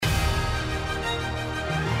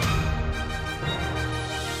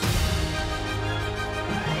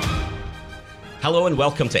Hello and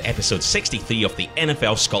welcome to episode 63 of the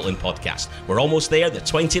NFL Scotland podcast. We're almost there. The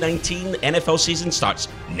 2019 NFL season starts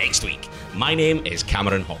next week. My name is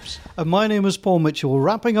Cameron Hobbs. And my name is Paul Mitchell,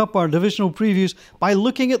 wrapping up our divisional previews by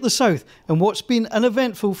looking at the South and what's been an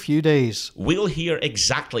eventful few days. We'll hear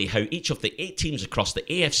exactly how each of the 8 teams across the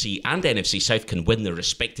AFC and NFC South can win their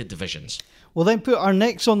respective divisions. We'll then put our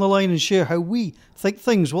necks on the line and share how we think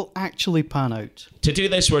things will actually pan out. To do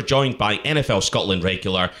this, we're joined by NFL Scotland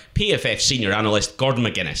regular, PFF senior analyst Gordon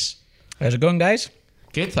McGuinness. How's it going, guys?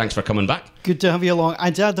 Good, thanks for coming back. Good to have you along.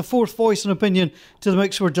 And to add the fourth voice and opinion to the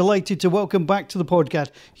mix, we're delighted to welcome back to the podcast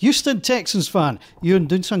Houston Texans fan, Ewan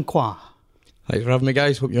Dunsankwa. Thanks for having me,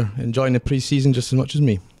 guys. Hope you're enjoying the pre-season just as much as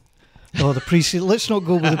me. Oh, the pre-season. Let's not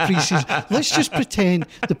go with the pre-season. Let's just pretend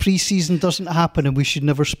the pre-season doesn't happen and we should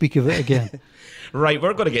never speak of it again. Right,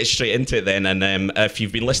 we're going to get straight into it then. And if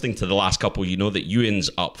you've been listening to the last couple, you know that Ewan's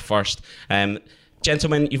up first.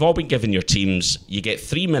 Gentlemen, you've all been given your teams. You get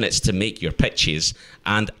 3 minutes to make your pitches.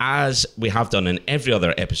 And as we have done in every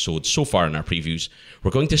other episode so far in our previews,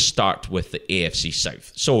 we're going to start with the AFC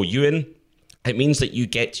South. So, Ewan, it means that you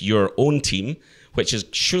get your own team, which is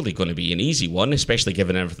surely going to be an easy one, especially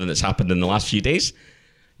given everything that's happened in the last few days.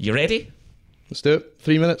 You ready? Let's do it.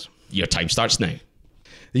 3 minutes. Your time starts now.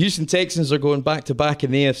 The Houston Texans are going back-to-back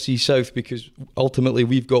in the AFC South because ultimately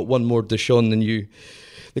we've got one more Deshaun than you.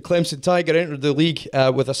 The Clemson Tiger entered the league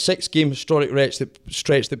with a 6-game historic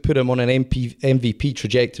stretch that put him on an MVP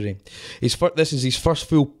trajectory. This is his first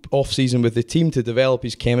full off-season with the team to develop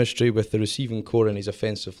his chemistry with the receiving core and his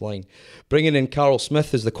offensive line. Bringing in Carl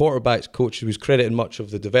Smith as the quarterback's coach, who was credited much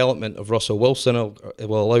of the development of Russell Wilson,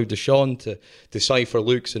 will allow Deshaun to decipher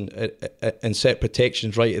looks and set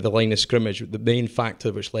protections right at the line of scrimmage, the main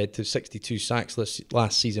factor which led to 62 sacks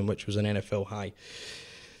last season, which was an NFL high.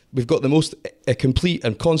 We've got the most complete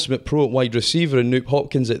and consummate pro at wide receiver in Nuke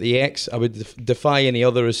Hopkins at the X. I would defy any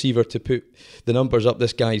other receiver to put the numbers up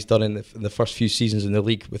this guy's done in the first few seasons in the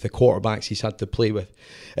league with the quarterbacks he's had to play with.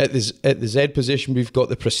 At the Z position, we've got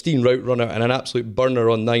the pristine route runner and an absolute burner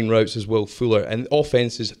on 9 routes as Will Fuller. And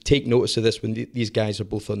offenses take notice of this when these guys are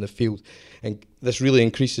both on the field. And this really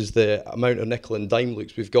increases the amount of nickel and dime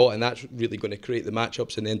looks we've got, and that's really going to create the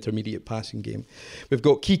matchups in the intermediate passing game. We've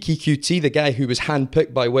got Kiki QT, the guy who was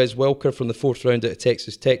handpicked by Wes Welker from the 4th round at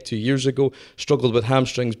Texas Tech 2 years ago, struggled with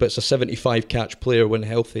hamstrings, but it's a 75-catch player when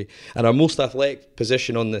healthy. And our most athletic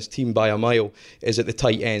position on this team by a mile is at the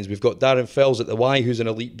tight ends. We've got Darren Fells at the Y, who's an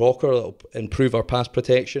elite blocker that'll improve our pass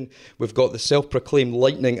protection. We've got the self-proclaimed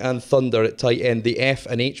lightning and thunder at tight end, the F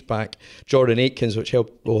and H back, Jordan Aikens, which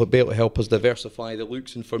will be able to help us diversify the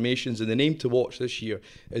looks and formations. And the name to watch this year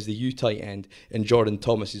is the U tight end in Jordan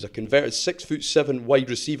Thomas. He's a converted 6'7" wide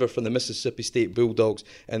receiver from the Mississippi State Bulldogs,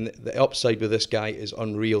 and the upside with this guy is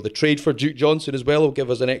unreal. The trade for Duke Johnson as well will give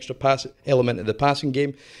us an extra pass element in the passing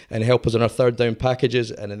game and help us in our third down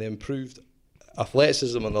packages, and an improved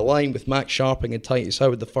athleticism on the line with Max Sharping and Titus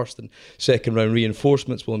Howard. The first and second round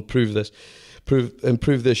reinforcements will improve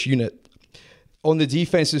this unit. On the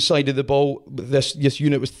defensive side of the ball, this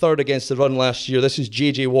unit was third against the run last year. This is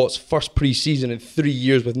JJ Watt's first pre-season in 3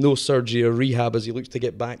 years with no surgery or rehab as he looks to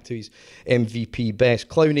get back to his MVP best.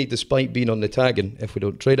 Clowney, despite being on the tag, and if we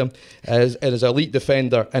don't trade him, is an elite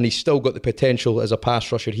defender, and he's still got the potential as a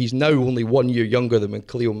pass rusher. He's now only 1 year younger than when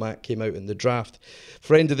Khalil Mack came out in the draft.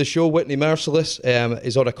 Friend of the show, Whitney Merciless,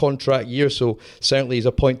 is on a contract year, so certainly he's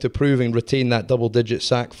a point to prove and retain that double-digit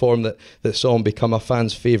sack form that saw him become a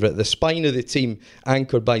fan's favourite. The spine of the team,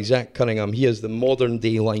 anchored by Zach Cunningham, he is the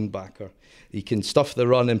modern-day linebacker. He can stuff the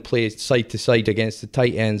run and play side to side against the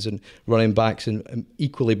tight ends and running backs, and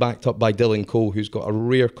equally backed up by Dylan Cole, who's got a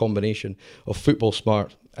rare combination of football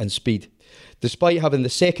smart and speed. Despite having the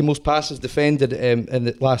second most passes defended in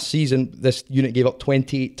the last season, this unit gave up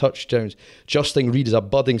 28 touchdowns. Justin Reed is a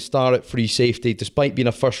budding star at free safety. Despite being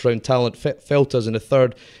a first-round talent, fell to us in the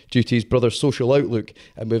third due to his brother's social outlook.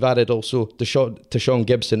 And we've added also Deshaun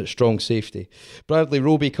Gibson at strong safety. Bradley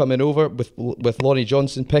Roby coming over with Lonnie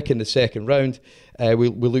Johnson pick in the second round. We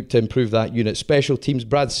look to improve that unit. Special teams,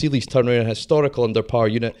 Brad Seeley's turning around a historical under-par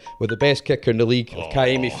unit with the best kicker in the league,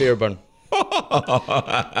 Kaimi Fairburn.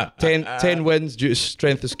 10 wins due to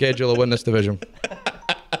strength of schedule. Will win this division.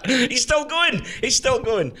 He's still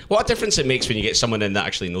going. What a difference it makes when you get someone in that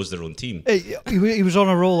actually knows their own team. He was on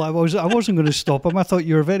a roll. I wasn't going to stop him. I thought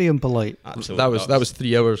you were very impolite. Absolutely. That was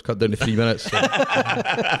 3 hours cut down to 3 minutes. So.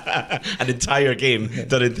 An entire game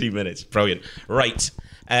done in 3 minutes. Brilliant. Right.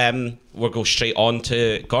 We'll go straight on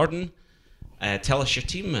to Gordon. Tell us your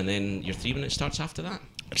team, and then your 3 minutes starts after that.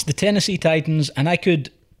 It's the Tennessee Titans, and I could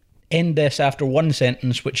end this after one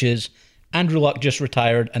sentence, which is Andrew Luck just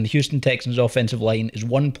retired, and the Houston Texans offensive line is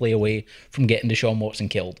one play away from getting Deshaun Watson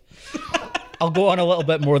killed. I'll go on a little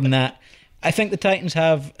bit more than that. I think the Titans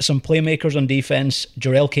have some playmakers on defense.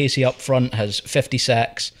 Jarrell Casey up front has 50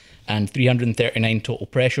 sacks and 339 total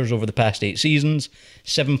pressures over the past 8 seasons,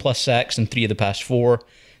 7+ sacks in 3 of the past 4.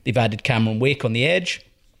 They've added Cameron Wake on the edge.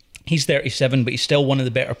 He's 37, but he's still one of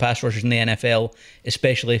the better pass rushers in the NFL,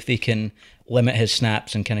 especially if they can limit his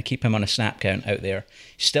snaps and kind of keep him on a snap count out there.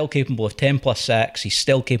 He's still capable of 10+ sacks, he's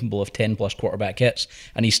still capable of 10+ quarterback hits,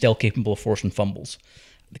 and he's still capable of forcing fumbles.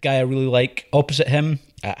 The guy I really like opposite him,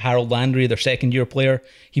 Harold Landry, their second-year player,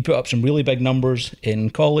 he put up some really big numbers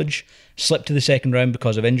in college, slipped to the second round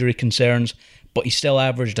because of injury concerns, but he still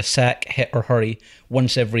averaged a sack, hit, or hurry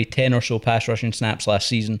once every 10 or so pass rushing snaps last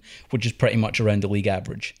season, which is pretty much around the league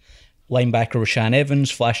average. Linebacker Rashaan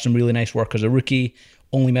Evans flashed some really nice work as a rookie,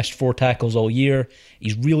 only missed 4 tackles all year.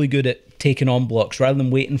 He's really good at taking on blocks. Rather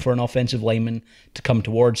than waiting for an offensive lineman to come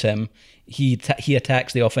towards him, he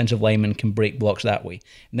attacks the offensive lineman and can break blocks that way.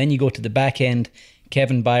 And then you go to the back end.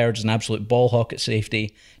 Kevin Byard's an absolute ball hawk at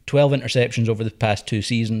safety. 12 interceptions over the past 2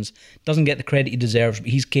 seasons. Doesn't get the credit he deserves, but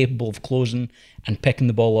he's capable of closing and picking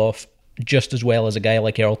the ball off just as well as a guy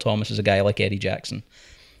like Earl Thomas, as a guy like Eddie Jackson.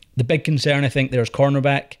 The big concern, I think, there is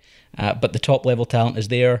cornerback. But the top level talent is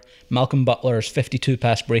there. Malcolm Butler has 52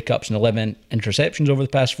 pass breakups and 11 interceptions over the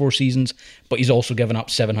past 4 seasons, but he's also given up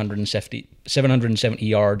 770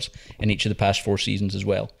 yards in each of the past 4 seasons as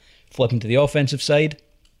well. Flipping to the offensive side,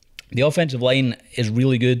 the offensive line is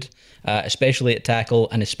really good, especially at tackle,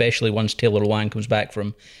 and especially once Taylor Lewan comes back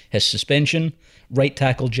from his suspension. Right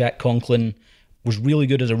tackle Jack Conklin was really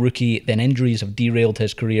good as a rookie, then injuries have derailed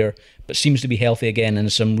his career, but seems to be healthy again and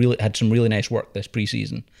had some really nice work this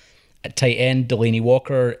preseason. At tight end, Delaney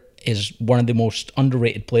Walker is one of the most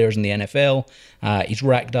underrated players in the NFL. He's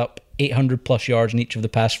racked up 800+ yards in each of the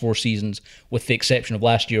past 4 seasons, with the exception of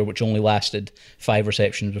last year, which only lasted 5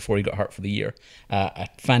 receptions before he got hurt for the year. A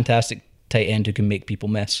fantastic tight end who can make people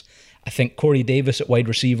miss. I think Corey Davis at wide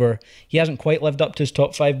receiver, he hasn't quite lived up to his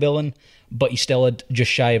top 5 billing, but he still had just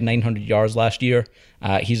shy of 900 yards last year.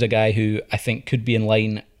 He's a guy who I think could be in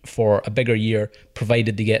line for a bigger year,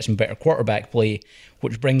 provided they get some better quarterback play,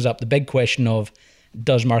 which brings up the big question of,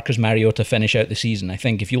 does Marcus Mariota finish out the season? I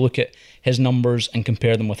think if you look at his numbers and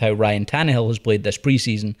compare them with how Ryan Tannehill has played this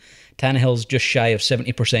preseason, Tannehill's just shy of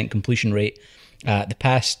 70% completion rate. The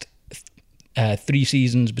past 3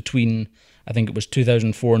 seasons between, I think it was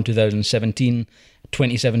 2004 and 2017,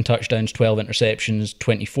 27 touchdowns, 12 interceptions,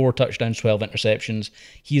 24 touchdowns, 12 interceptions.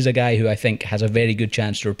 He's a guy who I think has a very good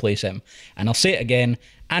chance to replace him. And I'll say it again,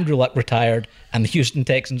 Andrew Luck retired, and the Houston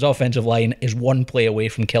Texans offensive line is one play away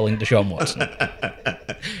from killing Deshaun Watson.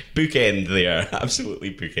 Bookend there.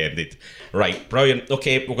 Absolutely bookended. Right, brilliant.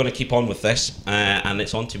 Okay, we're going to keep on with this, and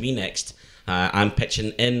it's on to me next. I'm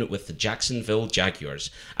pitching in with the Jacksonville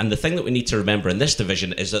Jaguars. And the thing that we need to remember in this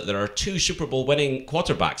division is that there are 2 Super Bowl winning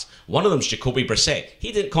quarterbacks. One of them is Jacoby Brissett.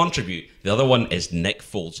 He didn't contribute. The other one is Nick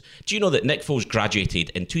Foles. Do you know that Nick Foles graduated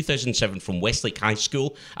in 2007 from Westlake High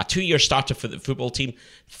School, a 2-year starter for the football team?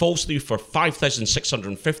 Foles threw for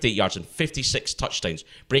 5,658 yards and 56 touchdowns,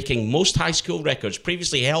 breaking most high school records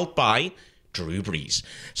previously held by Drew Brees.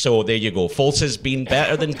 So there you go. Foles has been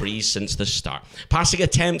better than Brees since the start. Passing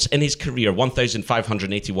attempts in his career,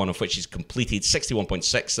 1,581, of which he's completed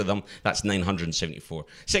 61.6 of them. That's 974.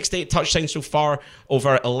 68 touchdowns so far,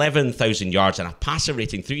 over 11,000 yards, and a passer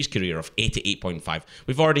rating through his career of 88.5.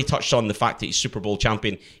 We've already touched on the fact that he's Super Bowl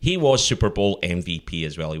champion. He was Super Bowl MVP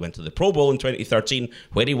as well. He went to the Pro Bowl in 2013,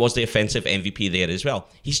 where he was the offensive MVP there as well.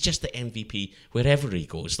 He's just the MVP wherever he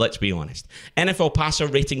goes, let's be honest. NFL passer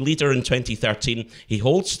rating leader in 2013. He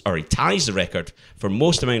ties the record for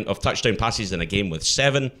most amount of touchdown passes in a game with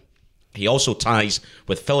 7. He also ties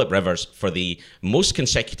with Phillip Rivers for the most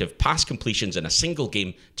consecutive pass completions in a single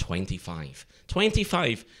game, 25.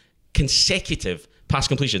 25 consecutive pass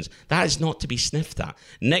completions. That is not to be sniffed at.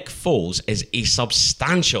 Nick Foles is a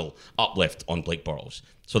substantial uplift on Blake Bortles.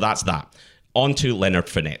 So that's that. On to Leonard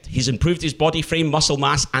Fournette. He's improved his body frame, muscle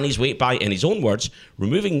mass, and his weight by, in his own words,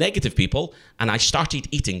 removing negative people, and I started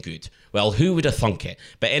eating good. Well, who would have thunk it?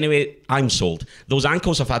 But anyway, I'm sold. Those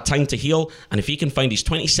ankles have had time to heal, and if he can find his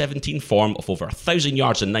 2017 form of over 1,000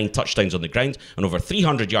 yards and 9 touchdowns on the ground, and over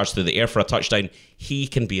 300 yards through the air for a touchdown, he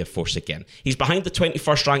can be a force again. He's behind the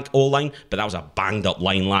 21st ranked O-line, but that was a banged up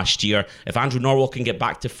line last year. If Andrew Norwell can get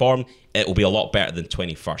back to form, it will be a lot better than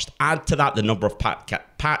 21st. Add to that the number of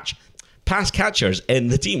pass catchers in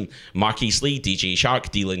the team. Marquise Lee, DJ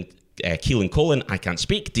Shark, Keelan Colin, I can't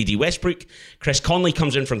speak. D.D. Westbrook. Chris Conley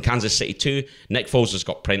comes in from Kansas City too. Nick Foles has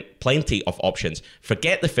got plenty of options.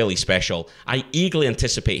 Forget the Philly special. I eagerly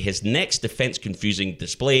anticipate his next defense-confusing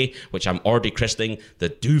display, which I'm already christening the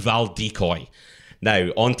Duval decoy. Now,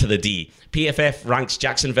 on to the D. PFF ranks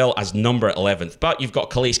Jacksonville as number 11th, but you've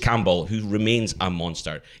got Calais Campbell, who remains a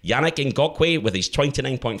monster. Yannick Ngakoue with his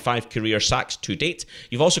 29.5 career sacks to date.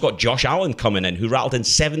 You've also got Josh Allen coming in, who rattled in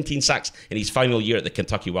 17 sacks in his final year at the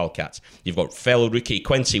Kentucky Wildcats. You've got fellow rookie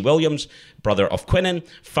Quincy Williams, brother of Quinnen.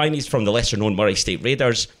 Fine, he's from the lesser-known Murray State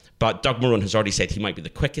Raiders, but Doug Marrone has already said he might be the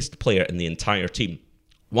quickest player in the entire team.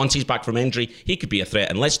 Once he's back from injury, he could be a threat.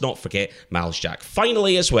 And let's not forget Miles Jack.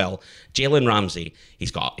 Finally, as well, Jalen Ramsey.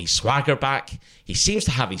 He's got his swagger back. He seems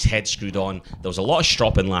to have his head screwed on. There was a lot of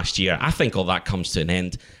stropping last year. I think all that comes to an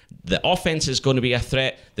end. The offense is going to be a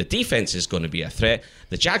threat. The defense is going to be a threat.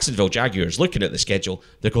 The Jacksonville Jaguars, looking at the schedule,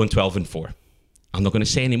 they're going 12-4. I'm not going to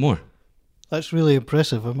say any more. That's really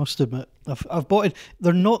impressive, I must admit. I've bought it.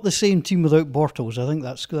 They're not the same team without Bortles. I think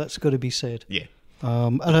that's got to be said. Yeah.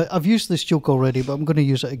 And I've used this joke already, but I'm going to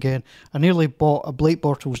use it again. I nearly bought a Blake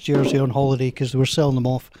Bortles jersey on holiday because they were selling them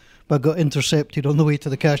off, but got intercepted on the way to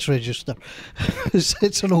the cash register.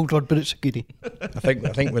 It's an old one, but it's a goodie. I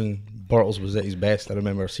think when Bortles was at his best, I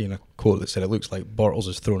remember seeing a quote that said it looks like Bortles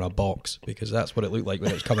is throwing a box, because that's what it looked like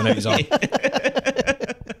when it was coming out his arm.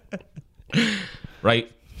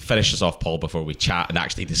 Right, finish us off, Paul, before we chat and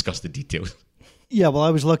actually discuss the details. Yeah, well, I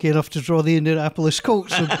was lucky enough to draw the Indianapolis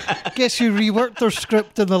Colts, so guess who reworked their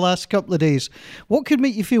script in the last couple of days? What could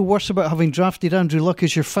make you feel worse about having drafted Andrew Luck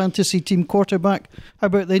as your fantasy team quarterback? How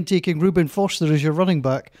about then taking Reuben Foster as your running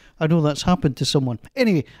back? I know that's happened to someone.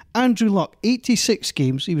 Anyway, Andrew Luck, 86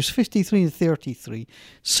 games, he was 53-33,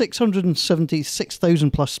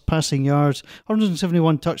 676,000 plus passing yards,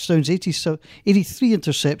 171 touchdowns, 83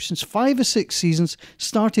 interceptions, 5 of 6 seasons,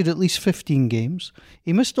 started at least 15 games.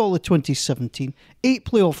 He missed all of 2017, 8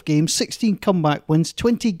 playoff games, 16 comeback wins,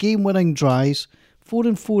 20 game-winning drives,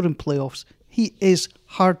 4-4 in playoffs. He is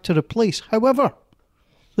hard to replace. However,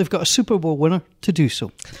 they've got a Super Bowl winner to do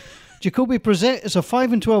so. Jacoby Brissett is a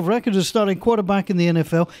 5-12 record as starting quarterback in the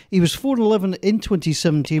NFL. He was 4-11 in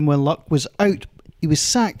 2017 when Luck was out. He was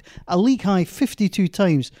sacked a league-high 52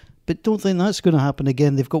 times, but don't think that's going to happen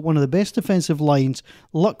again. They've got one of the best defensive lines.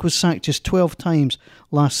 Luck was sacked just 12 times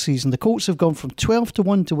last season. The Colts have gone from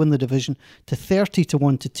 12-1 to win the division to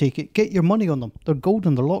 30-1 to take it. Get your money on them. They're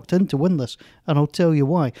golden. They're locked in to win this, and I'll tell you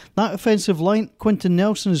why. That offensive line, Quentin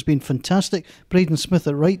Nelson has been fantastic. Braden Smith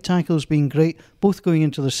at right tackle has been great. Both going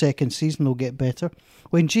into their second season, they'll get better.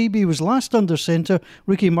 When JB was last under centre,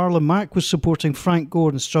 rookie Marlon Mack was supporting Frank Gore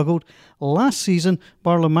and struggled. Last season,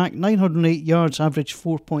 Marlon Mack, 908 yards, averaged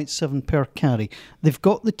 4.7 per carry. They've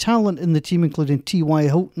got the talent in the team, including T.Y.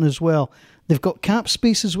 Hilton as well. They've got cap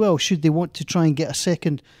space as well, should they want to try and get a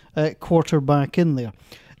second quarterback in there.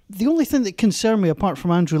 The only thing that concerned me, apart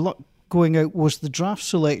from Andrew Luck going out, was the draft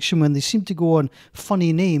selection when they seemed to go on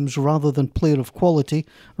funny names rather than player of quality.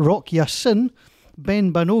 Rock Ya-Sin,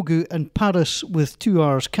 Ben Banogu and Paris with 2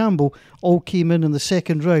 R's Campbell all came in the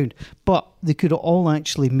second round, but they could all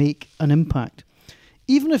actually make an impact.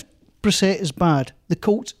 Even if Brissett is bad, the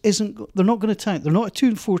Colts they're not going to tank. They're not a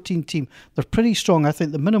 2-14 team. They're pretty strong. I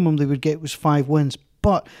think the minimum they would get was 5 wins,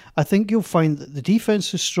 but I think you'll find that the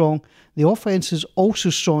defense is strong. The offense is also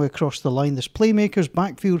strong across the line. There's playmakers,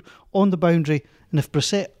 backfield, on the boundary, and if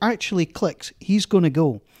Brissett actually clicks, he's going to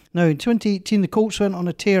go. Now, in 2018, the Colts went on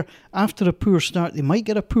a tear after a poor start. They might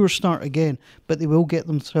get a poor start again, but they will get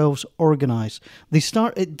themselves organised. They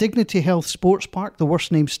start at Dignity Health Sports Park, the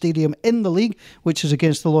worst named stadium in the league, which is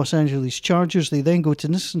against the Los Angeles Chargers. They then go to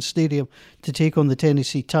Nissan Stadium to take on the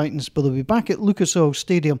Tennessee Titans, but they'll be back at Lucas Oil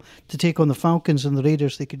Stadium to take on the Falcons and the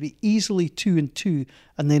Raiders. They could be easily 2-2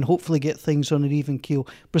 and then hopefully get things on an even keel.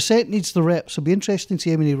 Brissett needs the reps. It'll be interesting to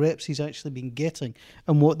see how many reps he's actually been getting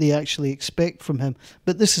and what they actually expect from him.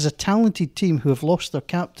 But this is a talented team who have lost their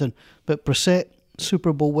captain, but Brissett,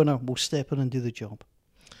 Super Bowl winner, will step in and do the job.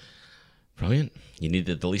 Brilliant. You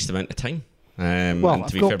needed the least amount of time. Well, and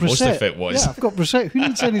to be fair, most of it was. Yeah, I've got Brissett. Who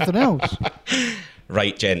needs anything else?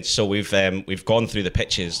 Right, gents. So we've gone through the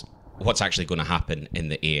pitches. What's actually going to happen in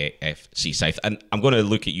the AFC South? And I'm going to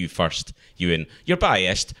look at you first, Ewan. You're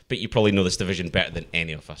biased, but you probably know this division better than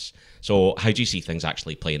any of us. So how do you see things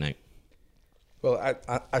actually playing out? Well,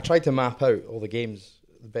 I tried to map out all the games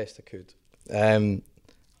the best I could.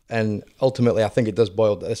 And ultimately, I think it does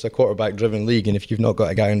boil down. It's a quarterback-driven league, and if you've not got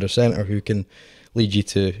a guy under centre who can lead you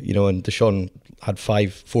to, and Deshaun had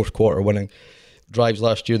 5 fourth-quarter winning drives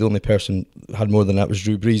last year. The only person who had more than that was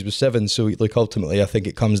Drew Brees with 7. So, ultimately, I think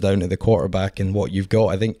it comes down to the quarterback and what you've got.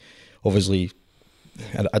 I think, obviously,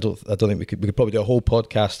 I don't think we could probably do a whole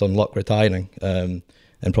podcast on Luck retiring,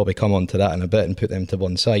 and probably come on to that in a bit and put them to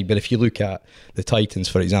one side. But if you look at the Titans,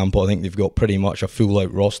 for example, I think they've got pretty much a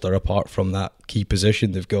full-out roster apart from that key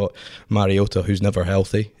position. They've got Mariota, who's never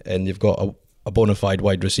healthy, and they've got a bona fide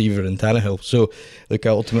wide receiver in Tannehill. So, look,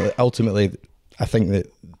 ultimately, I think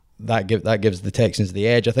that gives the Texans the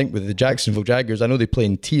edge. I think with the Jacksonville Jaguars, I know they play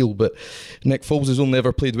in teal, but Nick Foles has only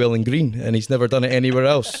ever played well in green, and he's never done it anywhere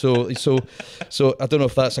else. So I don't know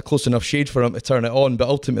if that's a close enough shade for him to turn it on. But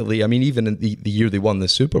ultimately, I mean, even in the year they won the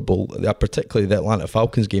Super Bowl, particularly the Atlanta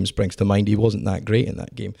Falcons game springs to mind. He wasn't that great in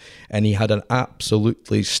that game, and he had an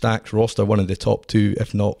absolutely stacked roster, one of the top two,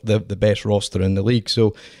 if not the best roster in the league.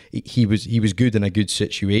 So he was good in a good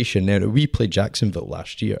situation. Now, we played Jacksonville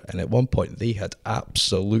last year, and at one point they had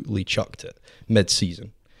absolutely chucked it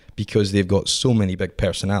mid-season because they've got so many big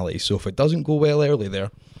personalities. So if it doesn't go well early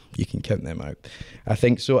there, you can count them out. I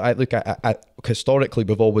think so. I historically,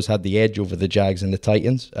 we've always had the edge over the Jags and the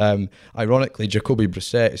Titans. Ironically, Jacoby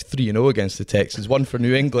Brissett is 3-0 against the Texans, one for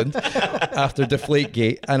New England after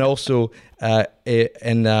Deflategate, and also I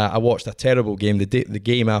watched a terrible game, the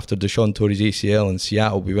game after Deshaun tore his ACL in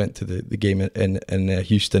Seattle. We went to the game in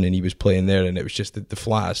Houston, and he was playing there, and it was just the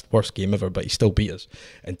flattest, worst game ever, but he still beat us,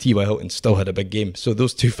 and T.Y. Hilton still had a big game. So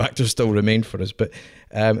those two factors still remain for us, but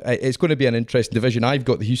it's going to be an interesting division. I've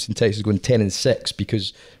got the Houston Texans going 10-6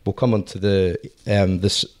 because we'll come on to the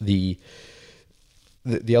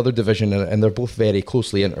other division, and they're both very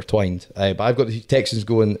closely intertwined. But I've got the Texans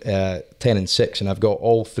going 10-6, and I've got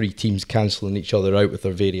all three teams cancelling each other out with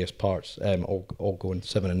their various parts, all going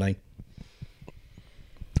 7-9.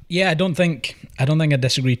 Yeah, I don't think I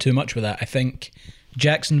disagree too much with that. I think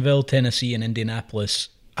Jacksonville, Tennessee, and Indianapolis,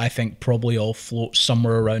 I think probably all float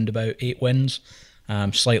somewhere around about 8 wins,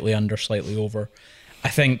 slightly under, slightly over. I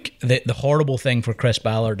think that the horrible thing for Chris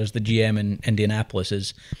Ballard as the GM in Indianapolis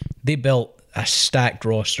is they built a stacked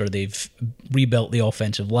roster. They've rebuilt the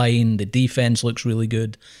offensive line. The defense looks really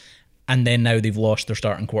good. And then now they've lost their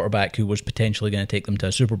starting quarterback who was potentially going to take them to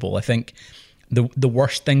a Super Bowl. I think the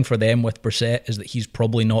worst thing for them with Brissett is that he's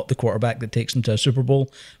probably not the quarterback that takes them to a Super Bowl,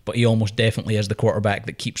 but he almost definitely is the quarterback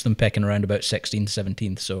that keeps them picking around about 16th,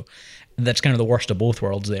 17th. So that's kind of the worst of both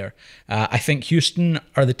worlds there. I think Houston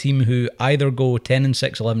are the team who either go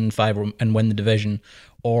 10-6, 11-5 and win the division,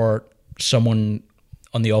 or someone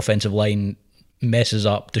on the offensive line messes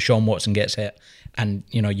up, Deshaun Watson gets hit, and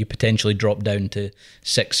you potentially drop down to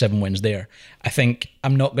 6-7 wins there. I think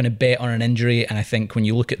I'm not going to bet on an injury, and I think when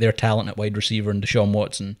you look at their talent at wide receiver and Deshaun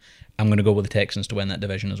Watson, I'm going to go with the Texans to win that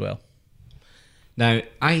division as well. Now,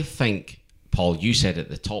 I think, Paul, you said at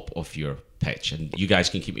the top of your pitch, and you guys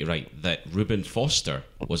can keep me right, that Reuben Foster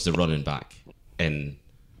was the running back in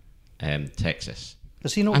Texas.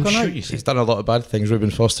 Has he not gone sure out? He's done a lot of bad things, Reuben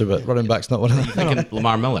Foster, but running back's not one of them. Thinking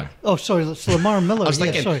Lamar Miller. Oh, sorry, it's Lamar Miller. I was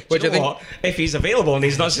thinking, sorry. do you know what? If he's available and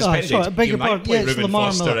he's not suspended, sorry, I beg you your might pardon. play Yeah, it's Reuben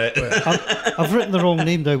Lamar Foster. Miller. I've written the wrong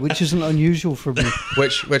name down, which isn't unusual for me.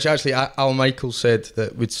 Which actually Al Michaels said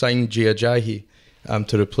that would sign Jay Ajayi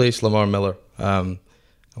to replace Lamar Miller.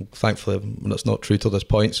 Thankfully, that's not true till this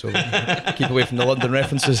point, so keep away from the London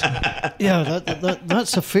references. Yeah,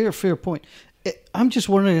 that's a fair point. I'm just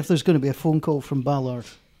wondering if there's going to be a phone call from Ballard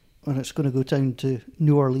and it's going to go down to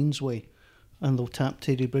New Orleans way and they'll tap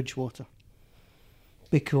Teddy Bridgewater.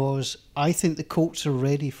 Because I think the Colts are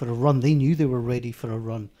ready for a run. They knew they were ready for a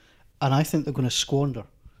run. And I think they're going to squander.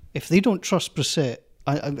 If they don't trust Brissett,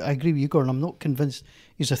 I agree with you, Gordon. I'm not convinced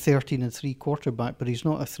he's a 13-3 quarterback, but he's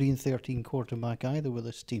not a 3-13 quarterback either with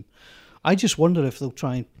this team. I just wonder if they'll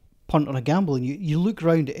try and punt on a gamble. And you look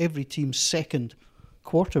around at every team's second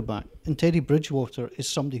quarterback, and Teddy Bridgewater is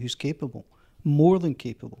somebody who's capable, more than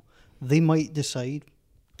capable. They might decide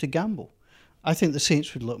to gamble. I think the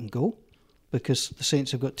Saints would let him go because the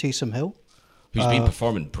Saints have got Taysom Hill, who's been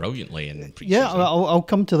performing brilliantly in preseason. Yeah, I'll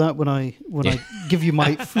come to that when I give you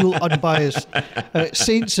my full unbiased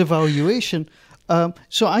Saints evaluation.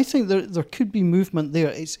 So I think there could be movement there.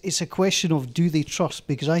 It's a question of do they trust,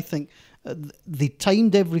 because I think they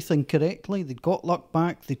timed everything correctly. They got Luck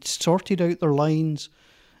back. They sorted out their lines.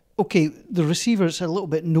 Okay, the receivers, a little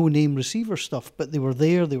bit no-name receiver stuff, but they were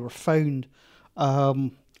there. They were found.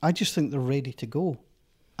 I just think they're ready to go,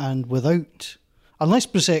 and unless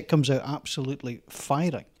Brissett comes out absolutely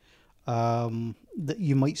firing, that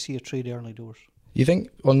you might see a trade early doors. You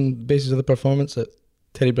think, on basis of the performance, that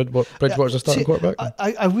Teddy Bridgewater's a starting quarterback?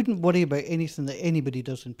 I wouldn't worry about anything that anybody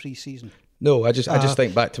does in pre-season. No, I just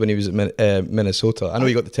think back to when he was at Minnesota. I know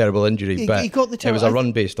he got the terrible injury, but it was a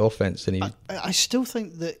run-based offense, and I still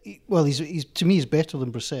think that he's to me he's better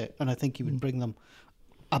than Brissett, and I think he would bring them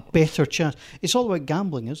a better chance. It's all about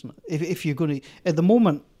gambling, isn't it? If you're going to, at the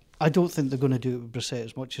moment, I don't think they're going to do it with Brissett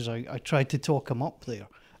as much as I tried to talk him up there.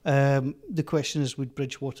 The question is, would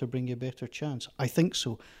Bridgewater bring you a better chance? I think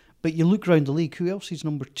so. But you look around the league, who else is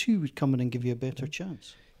number 2 would come in and give you a better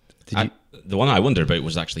chance? The one I wondered about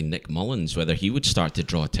was actually Nick Mullins, whether he would start to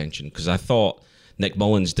draw attention, because I thought Nick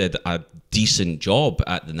Mullins did a decent job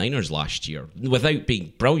at the Niners last year without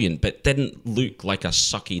being brilliant, but didn't look like a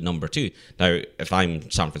sucky number 2. Now, if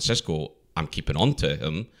I'm San Francisco, I'm keeping on to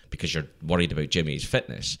him because you're worried about Jimmy's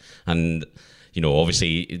fitness. And, you know,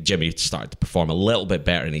 obviously Jimmy started to perform a little bit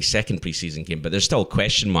better in his second preseason game, but there's still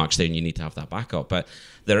question marks there and you need to have that backup. But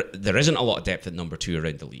there isn't a lot of depth at number 2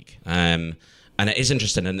 around the league. And it is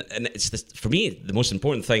interesting, and it's for me, the most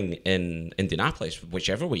important thing in Indianapolis,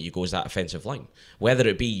 whichever way you go, is that offensive line. Whether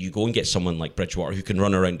it be you go and get someone like Bridgewater who can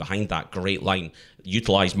run around behind that great line,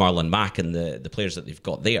 utilise Marlon Mack and the players that they've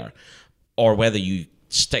got there, or whether you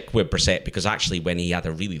stick with Brissett, because actually when he had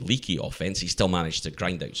a really leaky offense, he still managed to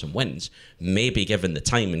grind out some wins. Maybe given the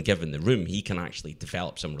time and given the room, he can actually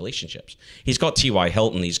develop some relationships. He's got T.Y.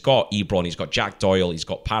 Hilton, he's got Ebron, he's got Jack Doyle, he's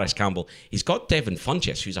got Paris Campbell, he's got Devin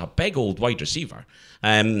Funchess, who's a big old wide receiver.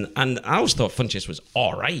 And I always thought Funchess was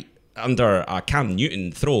all right under a Cam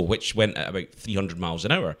Newton throw, which went at about 300 miles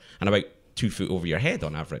an hour and about 2 foot over your head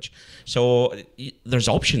on average. So there's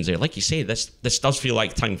options there. Like you say, this does feel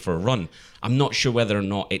like time for a run. I'm not sure whether or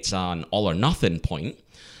not it's an all or nothing point.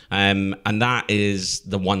 And that is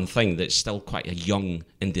the one thing that's still quite a young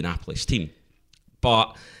Indianapolis team.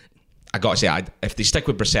 But I got to say, if they stick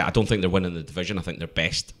with Brissett, I don't think they're winning the division. I think their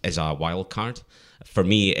best is a wild card. For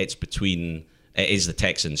me, it is the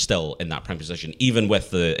Texans still in that prime position, even with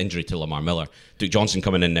the injury to Lamar Miller. Duke Johnson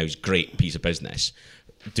coming in now is a great piece of business.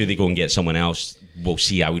 Do they go and get someone else? We'll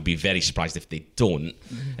see. I would be very surprised if they don't,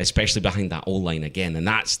 especially behind that O-line again. And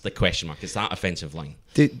that's the question mark. Is that offensive line?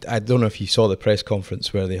 I don't know if you saw the press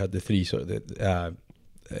conference where they had the three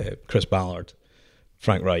Chris Ballard,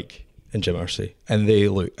 Frank Reich, and Jim Irsay, and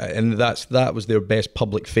that was their best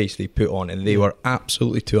public face they put on, and they were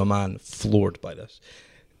absolutely to a man floored by this.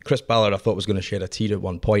 Chris Ballard, I thought, was going to shed a tear at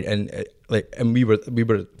one point, and we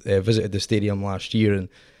visited the stadium last year, and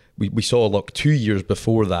we saw Luck 2 years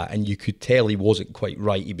before that, and you could tell he wasn't quite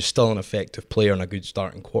right. He was still an effective player and a good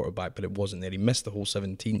starting quarterback, but it wasn't there. He missed the whole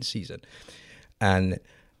 17 season, and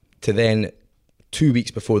to then 2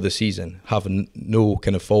 weeks before the season having no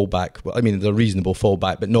kind of fallback. Well, I mean, the reasonable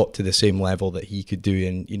fallback, but not to the same level that he could do.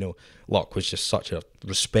 And Luck was just such a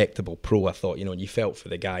respectable pro. I thought, and you felt for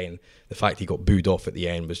the guy, and the fact he got booed off at the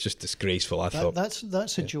end was just disgraceful. I thought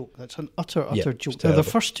that's a joke. That's an utter joke. Now, the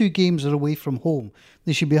first 2 games are away from home.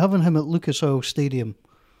 They should be having him at Lucas Oil Stadium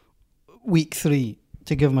week 3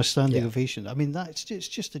 to give him a standing ovation. I mean, it's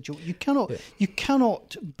just a joke. You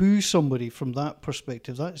cannot boo somebody from that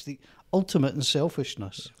perspective. That's the ultimate in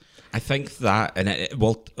selfishness. I think that, and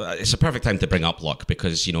it's a perfect time to bring up Luck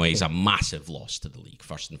because, he's a massive loss to the league,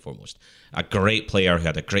 first and foremost. A great player who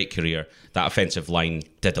had a great career. That offensive line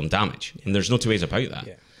did him damage, and there's no two ways about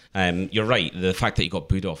that. Yeah. You're right. The fact that he got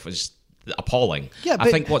booed off is appalling. Yeah,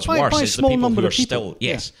 I think what's worse is the people who are still...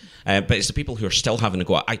 Yes, but it's the people who are still having to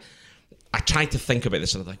go... I tried to think about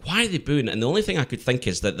this and I'm like, why are they booing? And the only thing I could think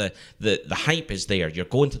is that the hype is there. You're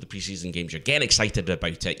going to the preseason games. You're getting excited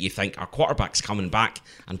about it. You think our quarterback's coming back.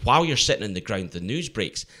 And while you're sitting in the ground, the news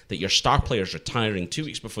breaks that your star player's retiring 2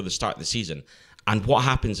 weeks before the start of the season. And what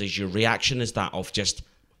happens is your reaction is that of just,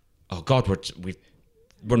 oh God,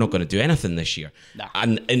 we're not going to do anything this year. Nah.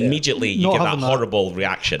 And immediately you get that horrible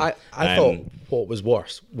reaction. I thought what was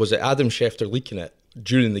worse was that Adam Schefter leaking it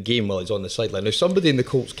during the game while he's on the sideline. Now, somebody in the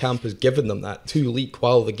Colts camp has given them that to leak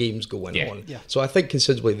while the game's going on. Yeah. So I think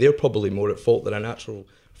considerably they're probably more at fault than a natural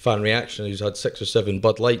fan reaction who's had 6 or 7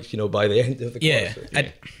 Bud Lights, by the end of the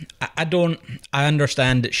course. I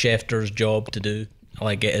understand it's Schefter's job to do.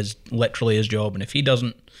 Like, it is literally his job, and if he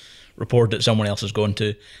doesn't report that someone else is going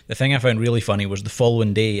to. The thing I found really funny was the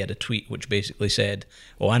following day he had a tweet which basically said,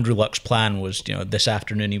 Andrew Luck's plan was, this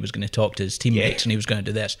afternoon he was going to talk to his teammates and he was going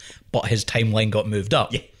to do this, but his timeline got moved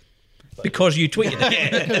up. Yeah. Because you tweeted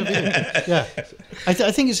it. Yeah. I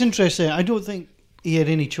think it's interesting. I don't think he had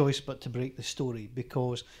any choice but to break the story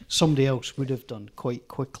because somebody else would have done quite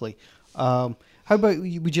quickly. How about,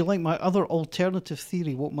 would you like my other alternative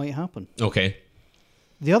theory what might happen? Okay.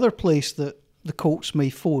 The other place that the Colts may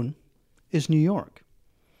phone is New York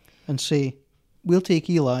and say, we'll take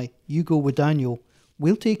Eli, you go with Daniel,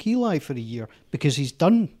 we'll take Eli for a year because he's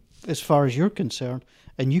done as far as you're concerned,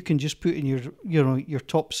 and you can just put in your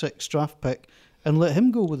top 6 draft pick and let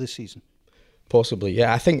him go with the season. Possibly,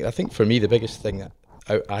 yeah. I think for me the biggest thing that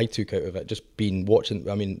I took out of it, just being watching.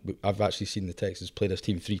 I mean, I've actually seen the Texans play this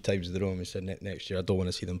team 3 times in a row, and said next year I don't want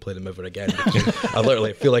to see them play them ever again. Because I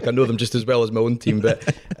literally feel like I know them just as well as my own team.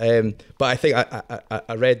 But I think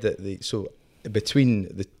I read that so between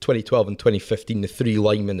the 2012 and 2015, the 3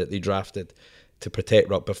 linemen that they drafted to protect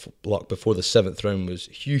Luck before the 7th round was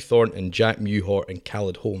Hugh Thornton, Jack Mewhort, and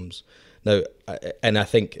Khaled Holmes. Now, and I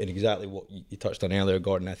think, and exactly what you touched on earlier,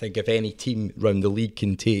 Gordon, I think if any team around the league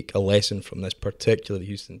can take a lesson from this, particularly the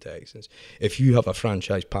Houston Texans, if you have a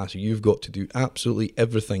franchise passer, you've got to do absolutely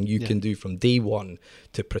everything you can do from day one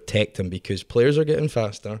to protect him, because players are getting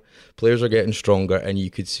faster, players are getting stronger, and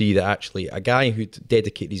you could see that actually a guy who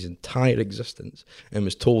dedicated his entire existence and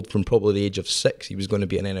was told from probably the age of 6 he was going to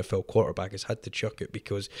be an NFL quarterback has had to chuck it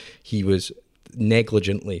because he was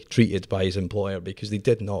negligently treated by his employer because they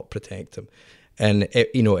did not protect him. And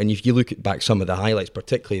and if you look at back some of the highlights,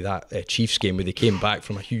 particularly that Chiefs game where they came back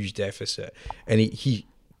from a huge deficit, and he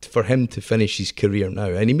for him to finish his career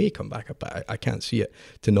now, and he may come back, but I can't see it,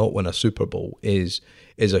 to not win a Super Bowl is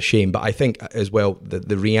a shame. But I think as well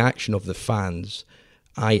the reaction of the fans,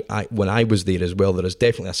 I when I was there as well, there is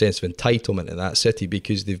definitely a sense of entitlement in that city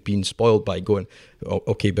because they've been spoiled by going,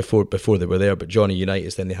 okay, before they were there, but Johnny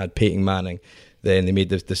Unitas, then they had Peyton Manning, then they made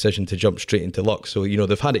the decision to jump straight into Luck. So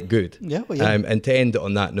they've had it good. Yeah, well, yeah. And to end it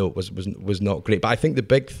on that note was not great. But I think the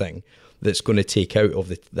big thing that's going to take out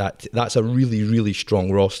of that's a really, really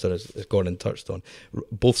strong roster, as Gordon touched on.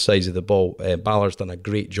 Both sides of the ball, Ballard's done a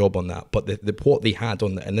great job on that. But what they had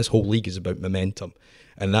and this whole league is about momentum.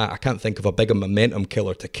 And that I can't think of a bigger momentum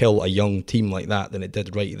killer to kill a young team like that than it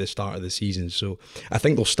did right at the start of the season. So I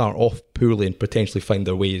think they'll start off poorly and potentially find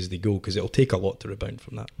their way as they go, because it'll take a lot to rebound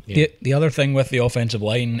from that. Yeah. The other thing with the offensive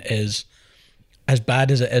line is, as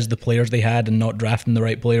bad as it is the players they had and not drafting the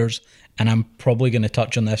right players, and I'm probably going to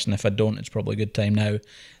touch on this, and if I don't, it's probably a good time now.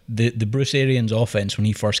 The Bruce Arians offense, when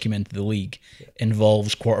he first came into the league,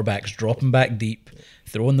 involves quarterbacks dropping back deep,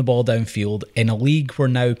 throwing the ball downfield in a league where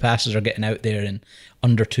now passes are getting out there in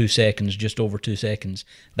under 2 seconds, just over 2 seconds.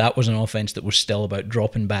 That was an offense that was still about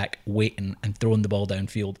dropping back, waiting, and throwing the ball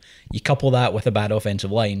downfield. You couple that with a bad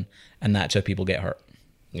offensive line, and that's how people get hurt.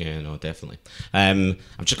 Yeah, no, definitely. I'm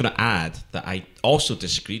just going to add that I also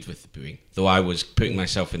disagreed with the booing, though I was putting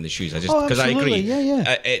myself in the shoes. Because I agree.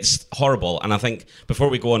 Yeah. It's horrible. And I think before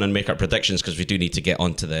we go on and make our predictions, because we do need to get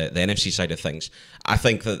onto the NFC side of things, I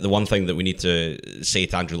think that the one thing that we need to say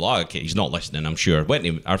to Andrew Luck, he's not listening, I'm sure.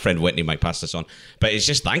 Whitney, our friend Whitney, might pass this on, but it's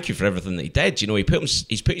just thank you for everything that he did.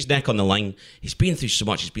 He's put his neck on the line. He's been through so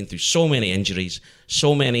much. He's been through so many injuries.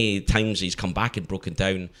 So many times he's come back and broken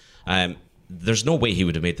down. There's no way he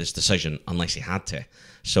would have made this decision unless he had to.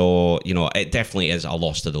 So, it definitely is a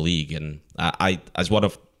loss to the league. And I, as one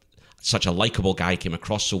of such a likeable guy, came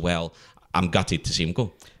across so well, I'm gutted to see him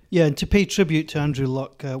go. Yeah, and to pay tribute to Andrew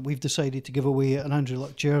Luck, we've decided to give away an Andrew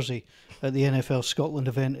Luck jersey at the NFL Scotland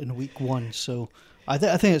event in week 1. So I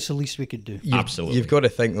think it's the least we could do. Absolutely. You've got to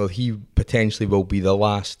think, though, he potentially will be the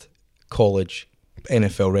last college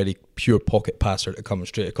NFL ready pure pocket passer to come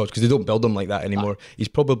straight across, because they don't build them like that anymore. He's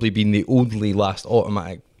probably been the only last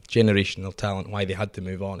automatic generational talent why they had to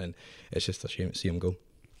move on, and it's just a shame to see him go.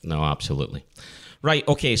 No, absolutely. Right,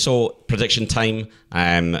 okay, so prediction time.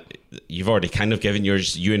 You've already kind of given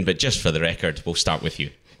yours, Ewan, but just for the record, we'll start with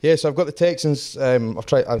you. Yeah, so I've got the Texans.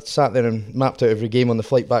 I've sat there and mapped out every game on the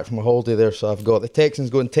flight back from my holiday there. So I've got the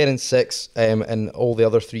Texans going 10-6, and all the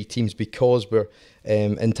other 3 teams, because we're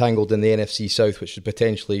entangled in the NFC South, which is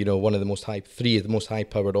potentially one of the most three of the most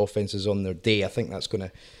high-powered offenses on their day. I think that's going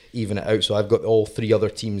to even it out. So I've got all 3 other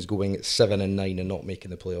teams going at 7-9 and not making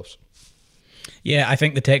the playoffs. Yeah, I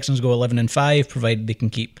think the Texans go 11-5, provided they can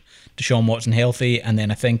keep Deshaun Watson healthy, and then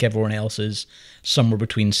I think everyone else is somewhere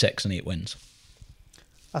between 6 and 8 wins.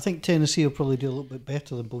 I think Tennessee will probably do a little bit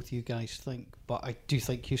better than both you guys think, but I do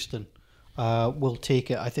think Houston will take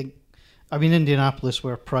it. I mean, Indianapolis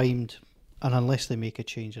were primed, and unless they make a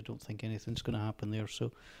change, I don't think anything's going to happen there.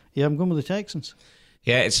 So, yeah, I'm going with the Texans.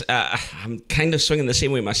 Yeah, it's I'm kind of swinging the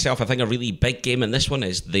same way myself. I think a really big game in this one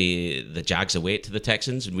is the Jags away to the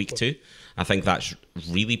Texans in week 2. I think that's a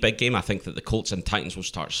really big game. I think that the Colts and Titans will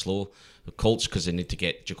start slow. The Colts, because they need to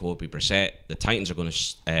get Jacoby Brissett. The Titans are going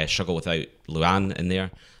to struggle without Luan in there.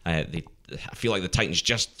 I feel like the Titans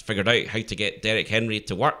just figured out how to get Derrick Henry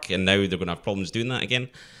to work, and now they're going to have problems doing that again.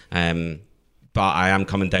 But I am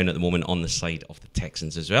coming down at the moment on the side of the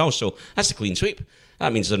Texans as well. So that's a clean sweep.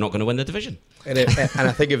 That means they're not going to win the division. And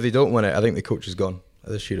I think if they don't win it, I think the coach is gone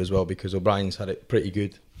this year as well, because O'Brien's had it pretty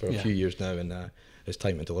good for a few years now, and it's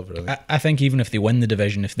time to deliver. I think. I think even if they win the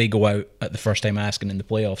division, if they go out at the first time asking in the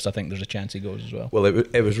playoffs, I think there's a chance he goes as well. Well,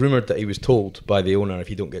 it was rumoured that he was told by the owner, if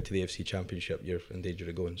you don't get to the AFC Championship, you're in danger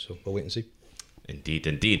of going. So we'll wait and see.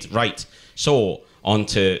 Indeed. Right. So, on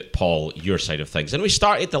to Paul, your side of things. And we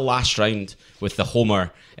started the last round with the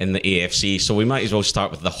homer in the AFC, so we might as well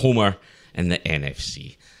start with the homer in the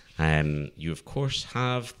NFC. You, of course,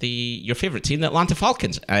 have your favourite team, the Atlanta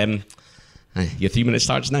Falcons. Your 3 minutes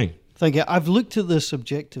starts now. Thank you. I've looked at this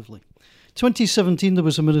objectively. 2017, there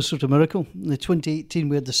was a Minnesota Miracle. In the 2018,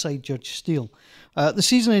 we had the side Judge Steele. The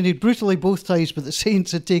season ended brutally both times, but the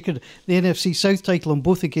Saints had taken the NFC South title on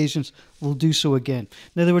both occasions. Will do so again.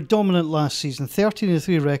 Now, they were dominant last season,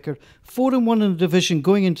 13-3 record, 4-1 in the division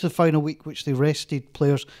going into the final week, which they rested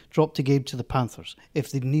players, dropped a game to the Panthers.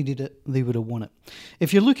 If they needed it, they would have won it.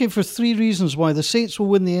 If you're looking for 3 reasons why the Saints will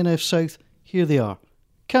win the NFC South, here they are.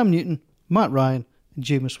 Cam Newton, Matt Ryan, and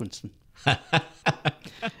Jameis Winston.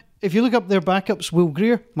 If you look up their backups, Will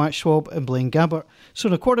Greer, Matt Schwab and Blaine Gabbert. So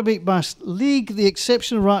in a quarterback-based league, the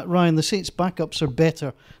exception of Ryan, the Saints' backups are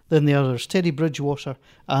better than the others. Teddy Bridgewater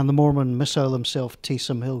and the Mormon missile himself,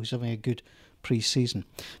 Taysom Hill, who's having a good pre-season.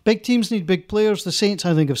 Big teams need big players. The Saints,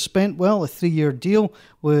 I think, have spent well. A 3-year deal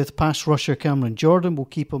with pass rusher Cameron Jordan will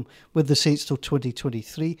keep him with the Saints till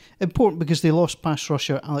 2023. Important because they lost pass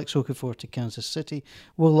rusher Alex Okafor to Kansas City.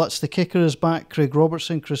 Will Lutz, the kicker, is back. Craig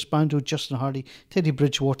Robertson, Chris Bando, Justin Hardy, Teddy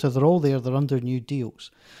Bridgewater, they're all there. They're under new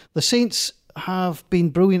deals. The Saints have been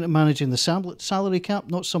brilliant at managing the salary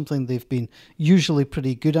cap, not something they've been usually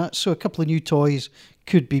pretty good at, so a couple of new toys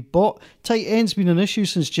could be bought. Tight end's been an issue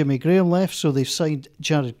since Jimmy Graham left, so they've signed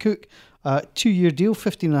Jared Cook, 2-year deal,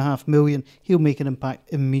 $15.5 million. He'll make an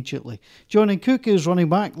impact immediately. Joining Cook is running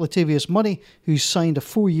back Latavius Murray, who's signed a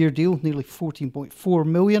 4-year deal, nearly $14.4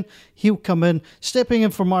 million. He'll come in, stepping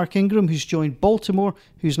in for Mark Ingram, who's joined Baltimore,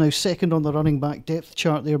 who's now second on the running back depth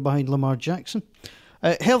chart there behind Lamar Jackson.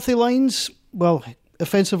 Healthy lines, well,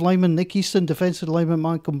 offensive lineman Nick Easton, defensive lineman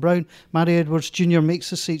Malcolm Brown, Matty Edwards Jr. makes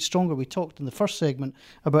the Saints stronger. We talked in the first segment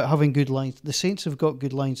about having good lines. The Saints have got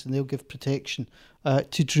good lines and they'll give protection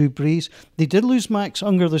to Drew Brees. They did lose Max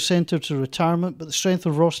Unger, the centre, to retirement, but the strength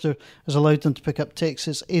of roster has allowed them to pick up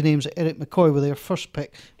Texas A&M's Eric McCoy with their first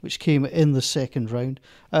pick, which came in the second round.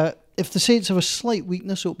 If the Saints have a slight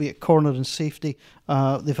weakness, it'll be at corner and safety.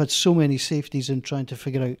 They've had so many safeties in trying to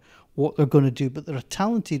figure out what they're going to do, but they're a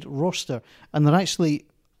talented roster, and they're actually,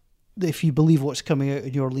 if you believe what's coming out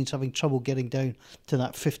in New Orleans, having trouble getting down to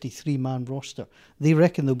that 53-man roster. They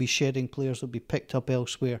reckon they'll be shedding players that'll be picked up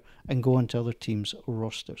elsewhere and go on to other teams'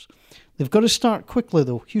 rosters. They've got to start quickly,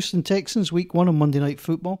 though. Houston Texans, week 1 on Monday Night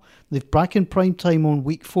Football. They've back in prime time on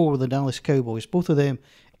week 4 with the Dallas Cowboys, both of them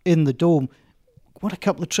in the Dome. What a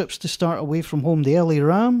couple of trips to start away from home. The LA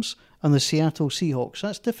Rams and the Seattle Seahawks.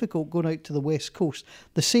 That's difficult going out to the West Coast.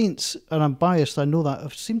 The Saints, and I'm biased, I know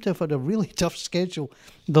that, seem to have had a really tough schedule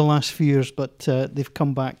the last few years, but they've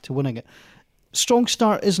come back to winning it. Strong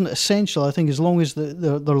start isn't essential, I think, as long as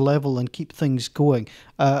they're level and keep things going.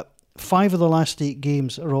 5 of the last 8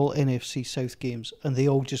 games are all NFC South games, and they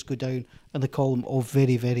all just go down in the column of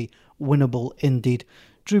very, very winnable indeed.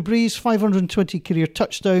 Drew Brees, 520 career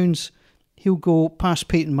touchdowns. He'll go past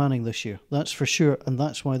Peyton Manning this year, that's for sure, and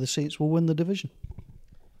that's why the Saints will win the division.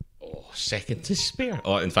 Oh, second to spare.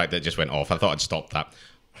 Oh, in fact, it just went off. I thought I'd stopped that.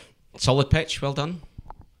 Solid pitch, well done.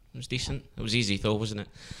 It was decent. It was easy, though, wasn't it?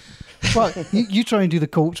 Well, you try and do the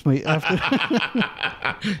Colts, mate. After.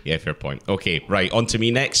 Yeah, fair point. Okay, right, on to me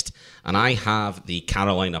next. And I have the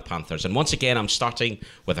Carolina Panthers. And once again, I'm starting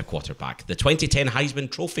with a quarterback. The 2010 Heisman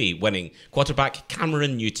Trophy winning quarterback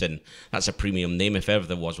Cameron Newton. That's a premium name if ever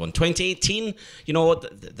there was one. 2018, you know,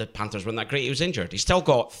 the Panthers weren't that great. He was injured. He still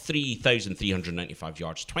got 3,395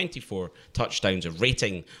 yards, 24 touchdowns, a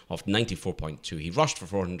rating of 94.2. He rushed for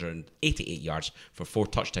 488 yards for 4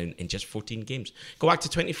 touchdowns in just 14 games. Go back to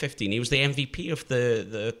 2015. He was the MVP of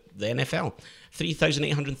the NFL.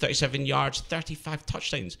 3,837 yards, 35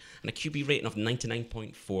 touchdowns, and a QB rating of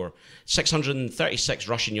 99.4, 636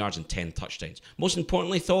 rushing yards and 10 touchdowns. Most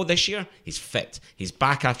importantly, though, this year, he's fit. He's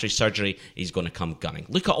back after his surgery. He's going to come gunning.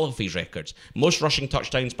 Look at all of his records. Most rushing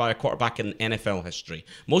touchdowns by a quarterback in NFL history.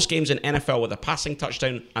 Most games in NFL with a passing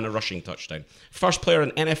touchdown and a rushing touchdown. First player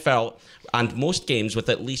in NFL and most games with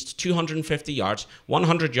at least 250 yards,